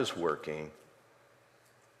God is working,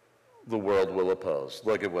 the world will oppose.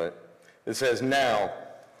 Look at what it says. Now,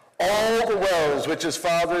 all the wells which his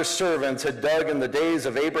father's servants had dug in the days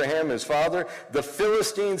of Abraham his father, the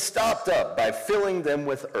Philistines stopped up by filling them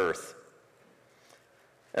with earth.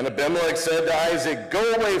 And Abimelech said to Isaac,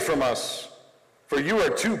 go away from us, for you are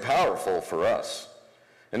too powerful for us.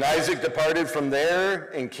 And Isaac departed from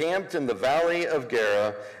there and camped in the valley of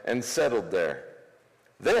Gerar and settled there.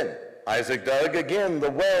 Then Isaac dug again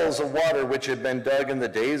the wells of water which had been dug in the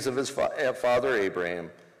days of his father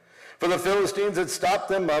Abraham. For the Philistines had stopped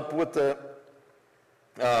them up with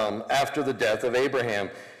after the death of Abraham.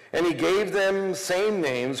 And he gave them same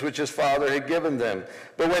names which his father had given them.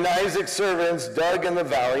 But when Isaac's servants dug in the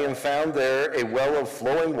valley and found there a well of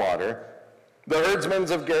flowing water, the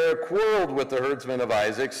herdsmen of Gerar quarreled with the herdsmen of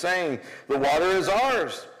Isaac, saying, the water is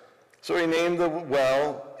ours. So he named the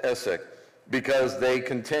well Esek, because they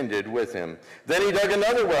contended with him. Then he dug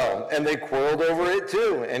another well, and they quarreled over it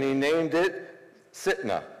too, and he named it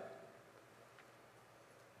Sitnah.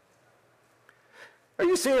 Are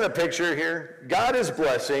you seeing a picture here? God is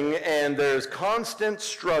blessing, and there's constant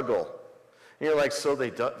struggle. And you're like, so they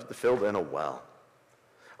filled in a well.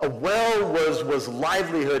 A well was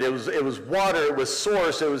livelihood. It was water. It was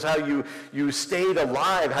source. It was how you stayed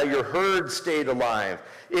alive, how your herd stayed alive.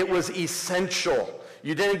 It was essential.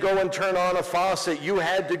 You didn't go and turn on a faucet. You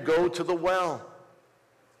had to go to the well.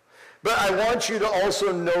 But I want you to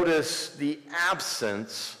also notice the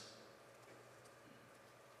absence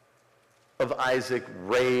of Isaac's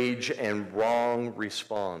rage and wrong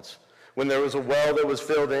response. When there was a well that was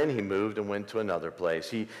filled in, he moved and went to another place.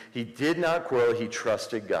 He did not quarrel. He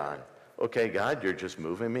trusted God. Okay, God, you're just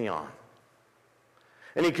moving me on.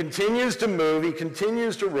 And he continues to move. He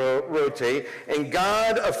continues to rotate. And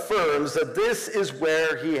God affirms that this is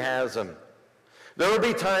where he has him. There will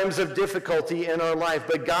be times of difficulty in our life,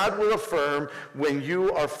 but God will affirm when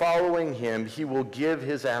you are following him. He will give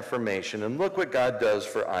his affirmation. And look what God does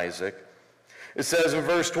for Isaac. It says in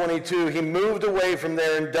verse 22, he moved away from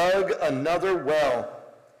there and dug another well.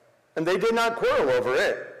 And they did not quarrel over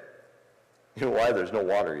it. You know why? There's no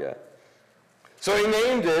water yet. So he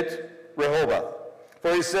named it Rehoboth.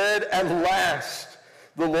 For he said, at last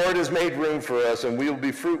the Lord has made room for us, and we will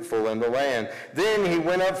be fruitful in the land. Then he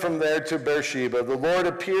went up from there to Beersheba. The Lord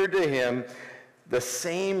appeared to him the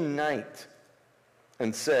same night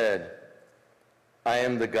and said, I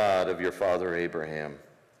am the God of your father Abraham.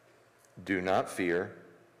 Do not fear,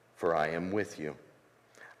 for I am with you.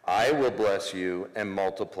 I will bless you and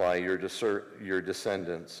multiply your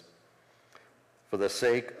descendants for the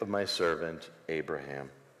sake of my servant Abraham.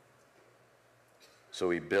 So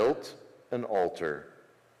he built an altar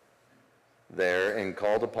there and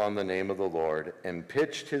called upon the name of the Lord and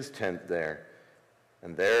pitched his tent there.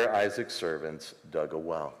 And there Isaac's servants dug a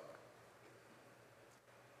well.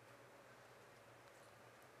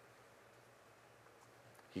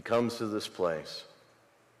 He comes to this place,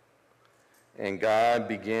 and God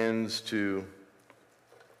begins to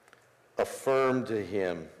affirm to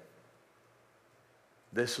him,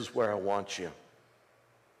 this is where I want you.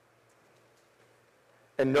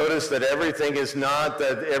 And notice that everything is not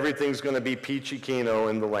that everything's going to be peachy keen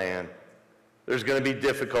in the land. There's going to be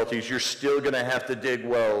difficulties. You're still going to have to dig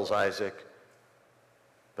wells, Isaac.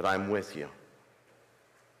 But I'm with you.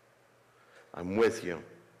 I'm with you.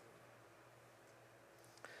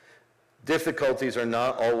 Difficulties are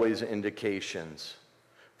not always indications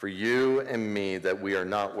for you and me that we are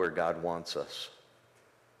not where God wants us.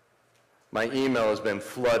 My email has been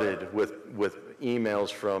flooded with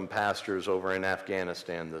emails from pastors over in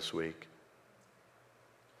Afghanistan this week.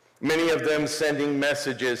 Many of them sending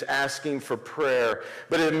messages asking for prayer.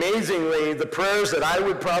 But amazingly, the prayers that I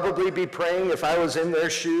would probably be praying if I was in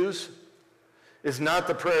their shoes is not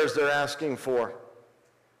the prayers they're asking for.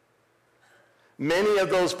 Many of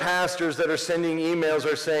those pastors that are sending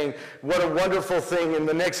emails are saying, what a wonderful thing, in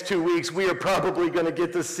the next 2 weeks we are probably going to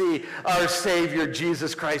get to see our Savior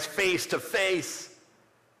Jesus Christ face to face.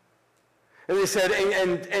 And they said,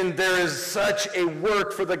 and there is such a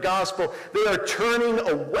work for the gospel. They are turning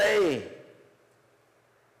away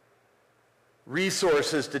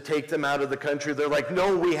resources to take them out of the country. They're like,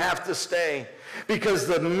 no, we have to stay. Because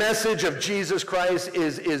the message of Jesus Christ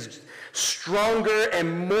is stronger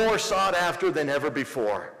and more sought after than ever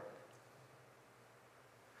before.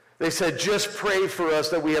 They said, just pray for us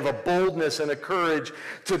that we have a boldness and a courage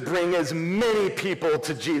to bring as many people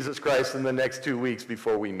to Jesus Christ in the next 2 weeks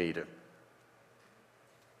before we meet him.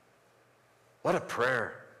 What a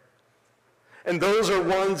prayer. And those are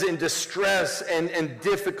ones in distress and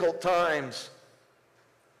difficult times.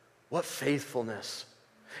 What faithfulness.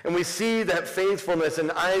 And we see that faithfulness in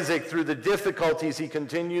Isaac through the difficulties. He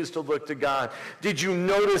continues to look to God. Did you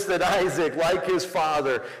notice that Isaac, like his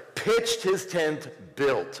father, pitched his tent,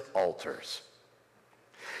 built altars?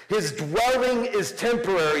 His dwelling is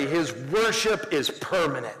temporary. His worship is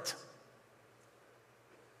permanent.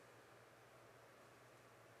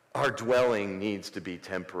 Our dwelling needs to be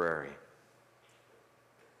temporary,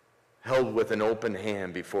 held with an open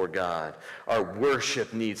hand before God. Our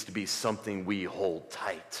worship needs to be something we hold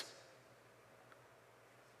tight.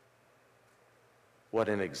 What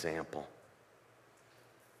an example.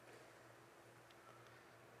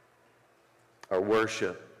 Our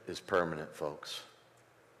worship is permanent, folks.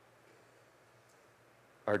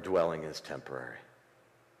 Our dwelling is temporary.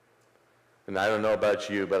 And I don't know about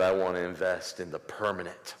you, but I want to invest in the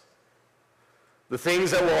permanent. The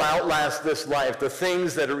things that will outlast this life, the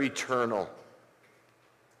things that are eternal.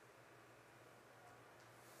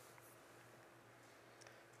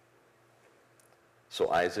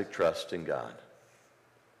 So Isaac trusts in God.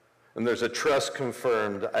 And there's a trust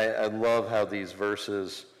confirmed. I love how these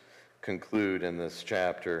verses conclude in this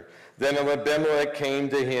chapter. Then Abimelech came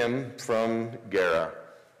to him from Gerar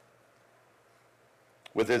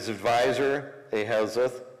with his advisor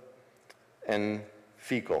Ahuzzath, and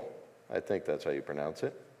Phicol, I think that's how you pronounce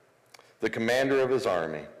it, the commander of his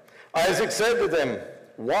army. Isaac said to them,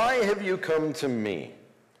 "Why have you come to me,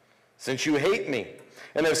 since you hate me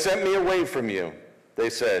and have sent me away from you?" They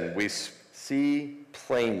said, "We see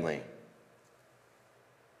plainly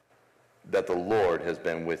that the Lord has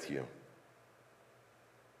been with you."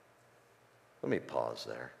 Let me pause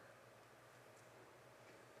there.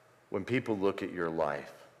 When people look at your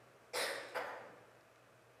life,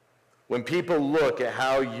 when people look at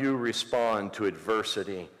how you respond to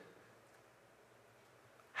adversity,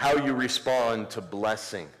 how you respond to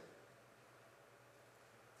blessing,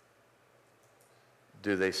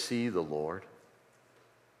 do they see the Lord?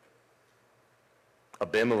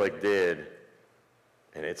 Abimelech did,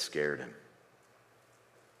 and it scared him.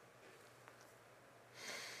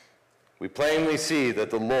 "We plainly see that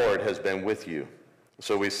the Lord has been with you.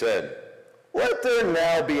 So we said, 'Let there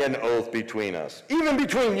now be an oath between us, even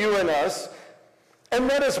between you and us, and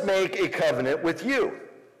let us make a covenant with you,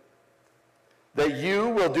 that you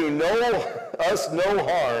will do us no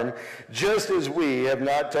harm, just as we have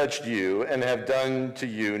not touched you and have done to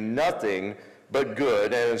you nothing but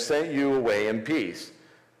good and have sent you away in peace.'"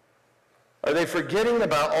 Are they forgetting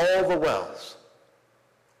about all the wells?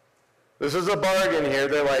 This is a bargain here.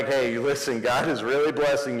 They're like, "Hey, listen, God is really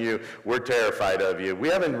blessing you. We're terrified of you. We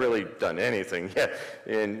haven't really done anything yet,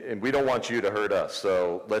 and we don't want you to hurt us,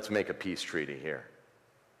 so let's make a peace treaty here."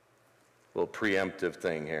 A little preemptive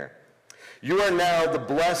thing here. "You are now the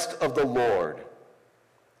blessed of the Lord."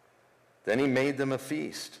 Then he made them a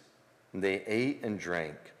feast, and they ate and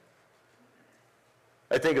drank.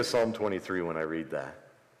 I think of Psalm 23 when I read that.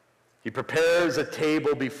 "He prepares a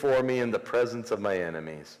table before me in the presence of my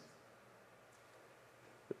enemies."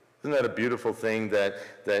 Isn't that a beautiful thing that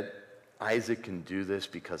Isaac can do this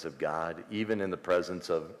because of God, even in the presence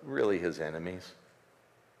of really his enemies,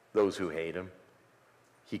 those who hate him?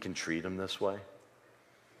 He can treat them this way.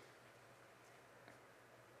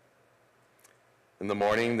 In the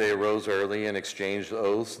morning they arose early and exchanged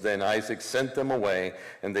oaths. Then Isaac sent them away,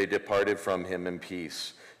 and they departed from him in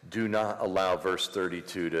peace. Do not allow verse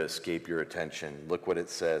 32 to escape your attention. Look what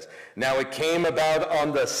it says. "Now it came about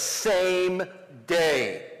on the same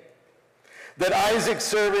day that Isaac's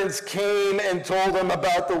servants came and told him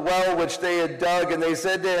about the well which they had dug, and they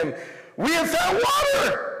said to him, 'We have found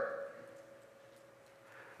water.'"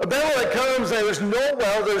 Abimelech comes and there's no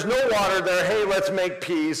well, there's no water there. "Hey, let's make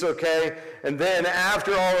peace, okay?" And then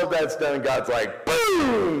after all of that's done, God's like,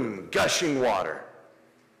 boom, gushing water.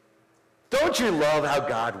 Don't you love how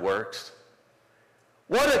God works?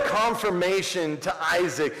 What a confirmation to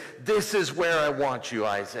Isaac. This is where I want you,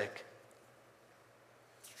 Isaac.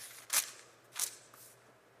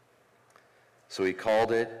 So he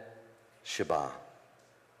called it Sheba.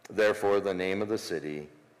 Therefore, the name of the city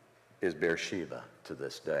is Beersheba to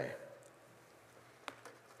this day.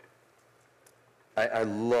 I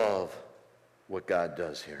love what God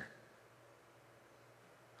does here.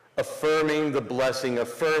 Affirming the blessing,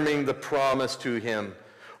 affirming the promise to him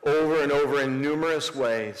over and over in numerous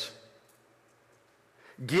ways.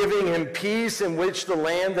 Giving him peace in which the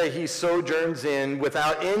land that he sojourns in,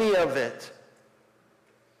 without any of it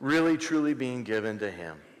really truly being given to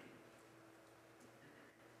him.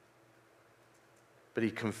 But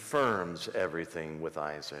he confirms everything with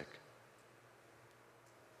Isaac.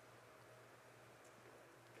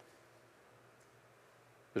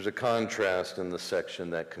 There's a contrast in the section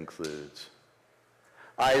that concludes.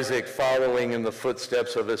 Isaac following in the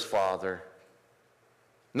footsteps of his father.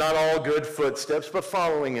 Not all good footsteps, but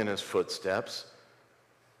following in his footsteps.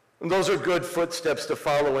 And those are good footsteps to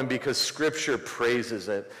follow in because Scripture praises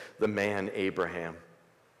it, the man Abraham.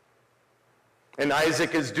 And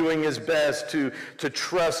Isaac is doing his best to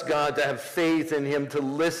trust God, to have faith in him, to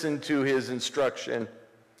listen to his instruction.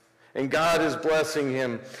 And God is blessing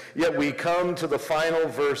him. Yet we come to the final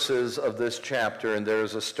verses of this chapter, and there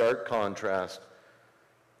is a stark contrast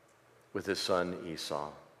with his son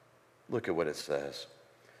Esau. Look at what it says.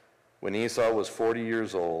 When Esau was 40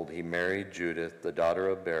 years old, he married Judith, the daughter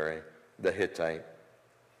of Beri, the Hittite,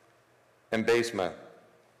 and Basemath,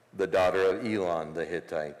 the daughter of Elon, the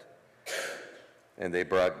Hittite. And they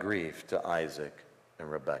brought grief to Isaac and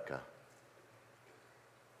Rebekah.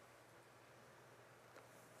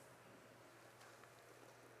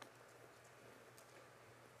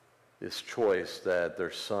 This choice that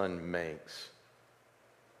their son makes.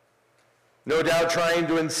 No doubt trying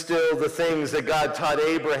to instill the things that God taught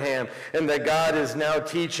Abraham and that God is now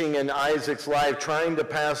teaching in Isaac's life, trying to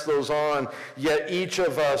pass those on. Yet each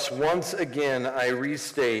of us, once again, I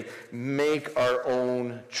restate, make our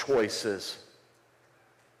own choices.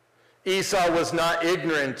 Esau was not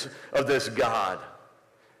ignorant of this God.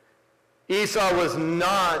 Esau was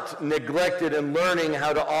not neglected in learning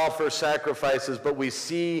how to offer sacrifices, but we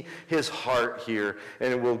see his heart here,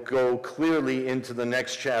 and it will go clearly into the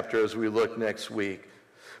next chapter as we look next week.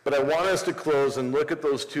 But I want us to close and look at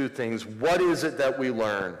those two things. What is it that we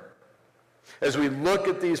learn? As we look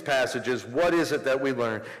at these passages, what is it that we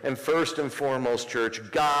learn? And first and foremost, church,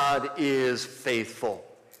 God is faithful.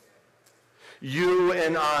 You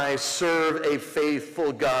and I serve a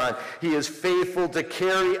faithful God. He is faithful to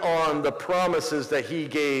carry on the promises that he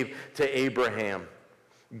gave to Abraham.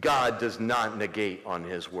 God does not negate on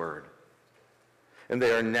his word. And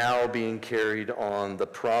they are now being carried on, the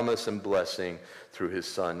promise and blessing, through his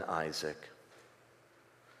son Isaac.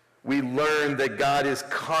 We learn that God is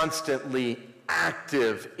constantly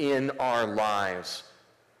active in our lives.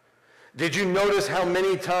 Did you notice how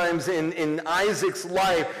many times in Isaac's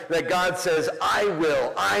life that God says, I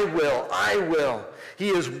will, I will, I will. He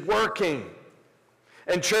is working.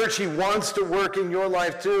 And church, he wants to work in your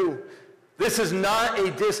life too. This is not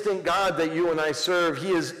a distant God that you and I serve.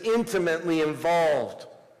 He is intimately involved.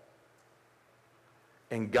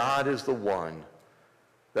 And God is the one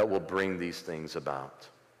that will bring these things about.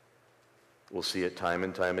 We'll see it time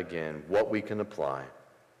and time again, what we can apply.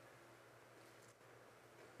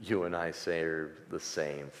 You and I serve the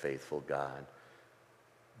same faithful God.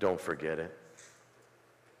 Don't forget it.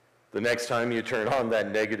 The next time you turn on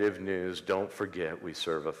that negative news, don't forget we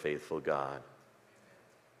serve a faithful God.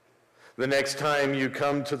 The next time you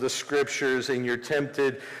come to the scriptures and you're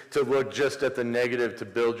tempted to look just at the negative to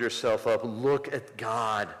build yourself up, look at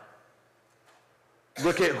God.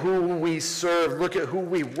 Look at who we serve. Look at who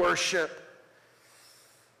we worship.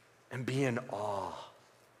 And be in awe.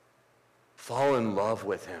 Fall in love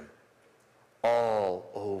with him all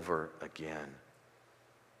over again.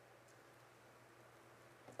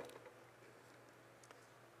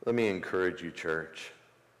 Let me encourage you, church.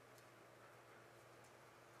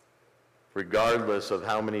 Regardless of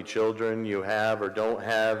how many children you have or don't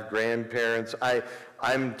have, grandparents,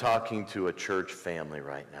 I'm talking to a church family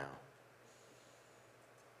right now.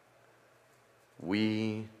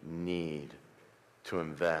 We need to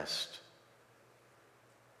invest,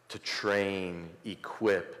 to train,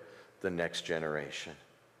 equip the next generation.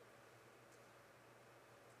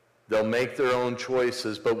 They'll make their own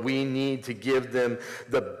choices, but we need to give them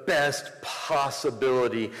the best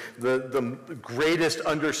possibility, the greatest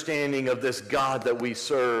understanding of this God that we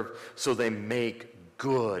serve, so they make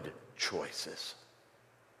good choices.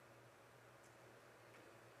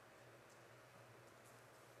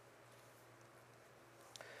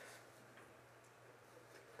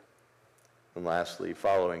 And lastly,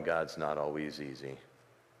 following God's not always easy.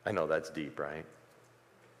 I know that's deep, right?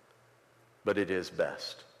 But it is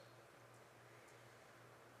best.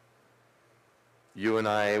 You and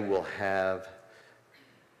I will have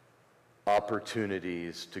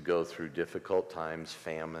opportunities to go through difficult times,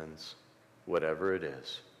 famines, whatever it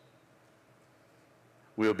is.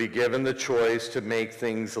 We'll be given the choice to make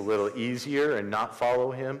things a little easier and not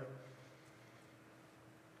follow him,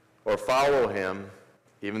 or follow him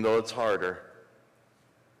even though it's harder,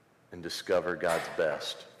 and discover God's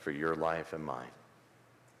best for your life and mine.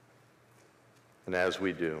 And as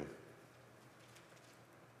we do,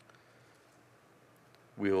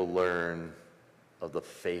 we will learn of the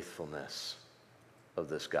faithfulness of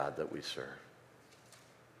this God that we serve,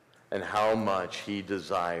 and how much he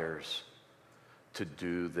desires to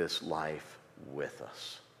do this life with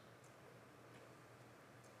us.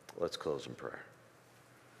 Let's close in prayer.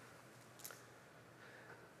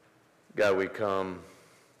 God, we come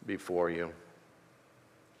before you.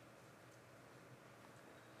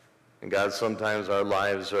 And God, sometimes our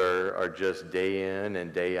lives are just day in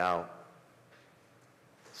and day out.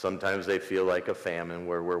 Sometimes they feel like a famine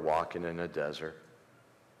where we're walking in a desert.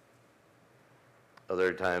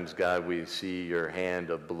 Other times, God, we see your hand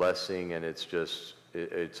of blessing and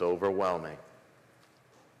it's overwhelming.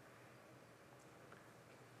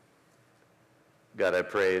 God, I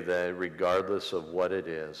pray that regardless of what it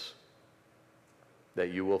is,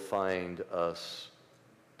 that you will find us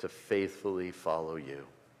to faithfully follow you.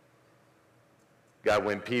 God,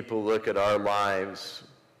 when people look at our lives,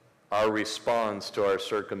 our response to our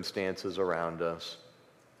circumstances around us,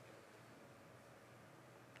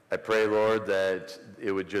 I pray, Lord, that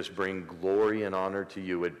it would just bring glory and honor to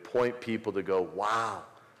you. It would point people to go, wow,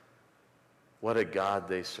 what a God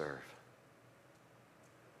they serve.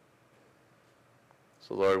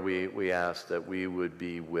 So, Lord, we ask that we would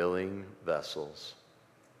be willing vessels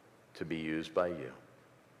to be used by you.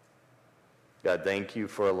 God, thank you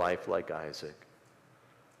for a life like Isaac.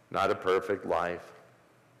 Not a perfect life,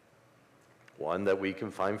 one that we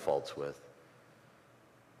can find faults with.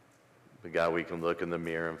 But God, we can look in the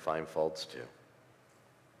mirror and find faults too.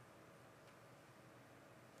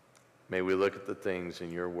 May we look at the things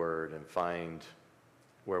in your word and find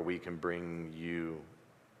where we can bring you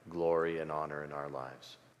glory and honor in our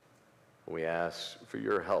lives. We ask for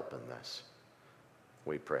your help in this.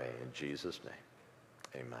 We pray in Jesus' name.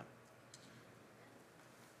 Amen.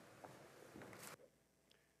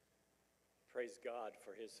 Praise God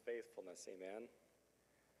for his faithfulness. Amen.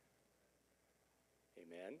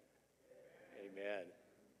 Amen. Amen.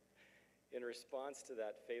 In response to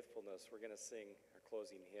that faithfulness, we're going to sing our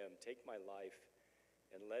closing hymn, Take My Life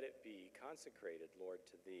and Let It Be Consecrated, Lord,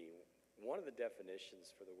 to Thee. One of the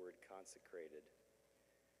definitions for the word consecrated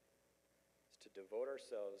is to devote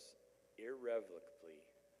ourselves irrevocably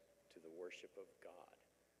to the worship of God.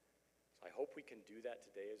 So I hope we can do that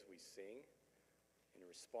today as we sing in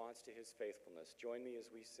response to his faithfulness. Join me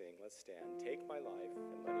as we sing. Let's stand. Take my life and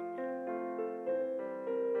let it be.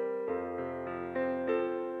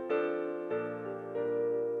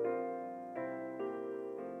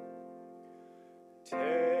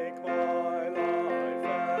 Take my life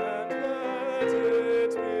and let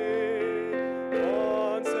it be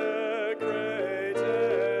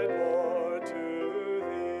consecrated, Lord, to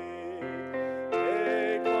Thee.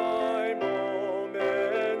 Take my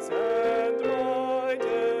moments and my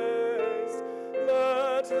days,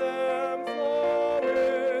 let them flow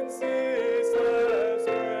in ceaseless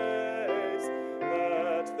praise.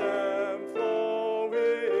 Let them flow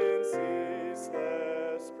in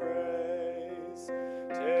ceaseless praise.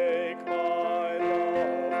 Take my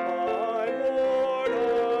love, my Lord,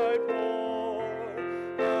 I pour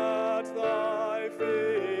at thy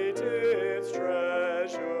feet its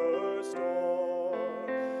treasure store.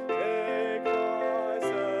 Take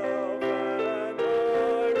myself and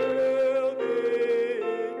I will be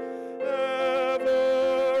ever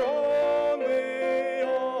only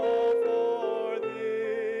all for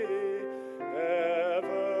thee,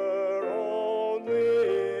 ever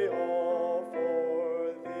only all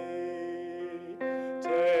for thee.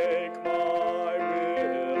 Take my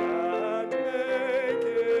will and make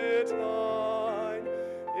it thine.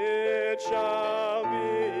 It shall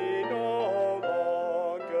be no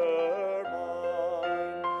longer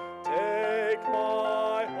mine. Take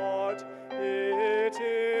my heart, it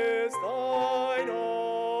is thine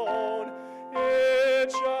own.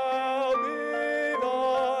 It shall be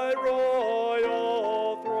thy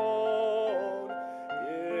royal throne.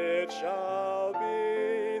 It shall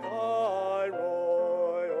be thy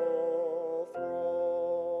royal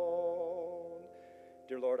throne.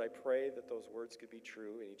 Dear Lord, I pray that those words could be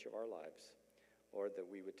true in each of our lives. Lord, that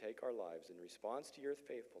we would take our lives in response to your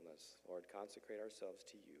faithfulness, Lord, consecrate ourselves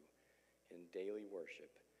to you in daily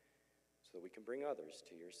worship so that we can bring others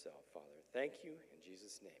to yourself, Father. Thank you in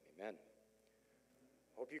Jesus' name. Amen.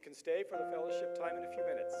 Hope you can stay for the fellowship time in a few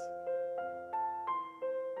minutes.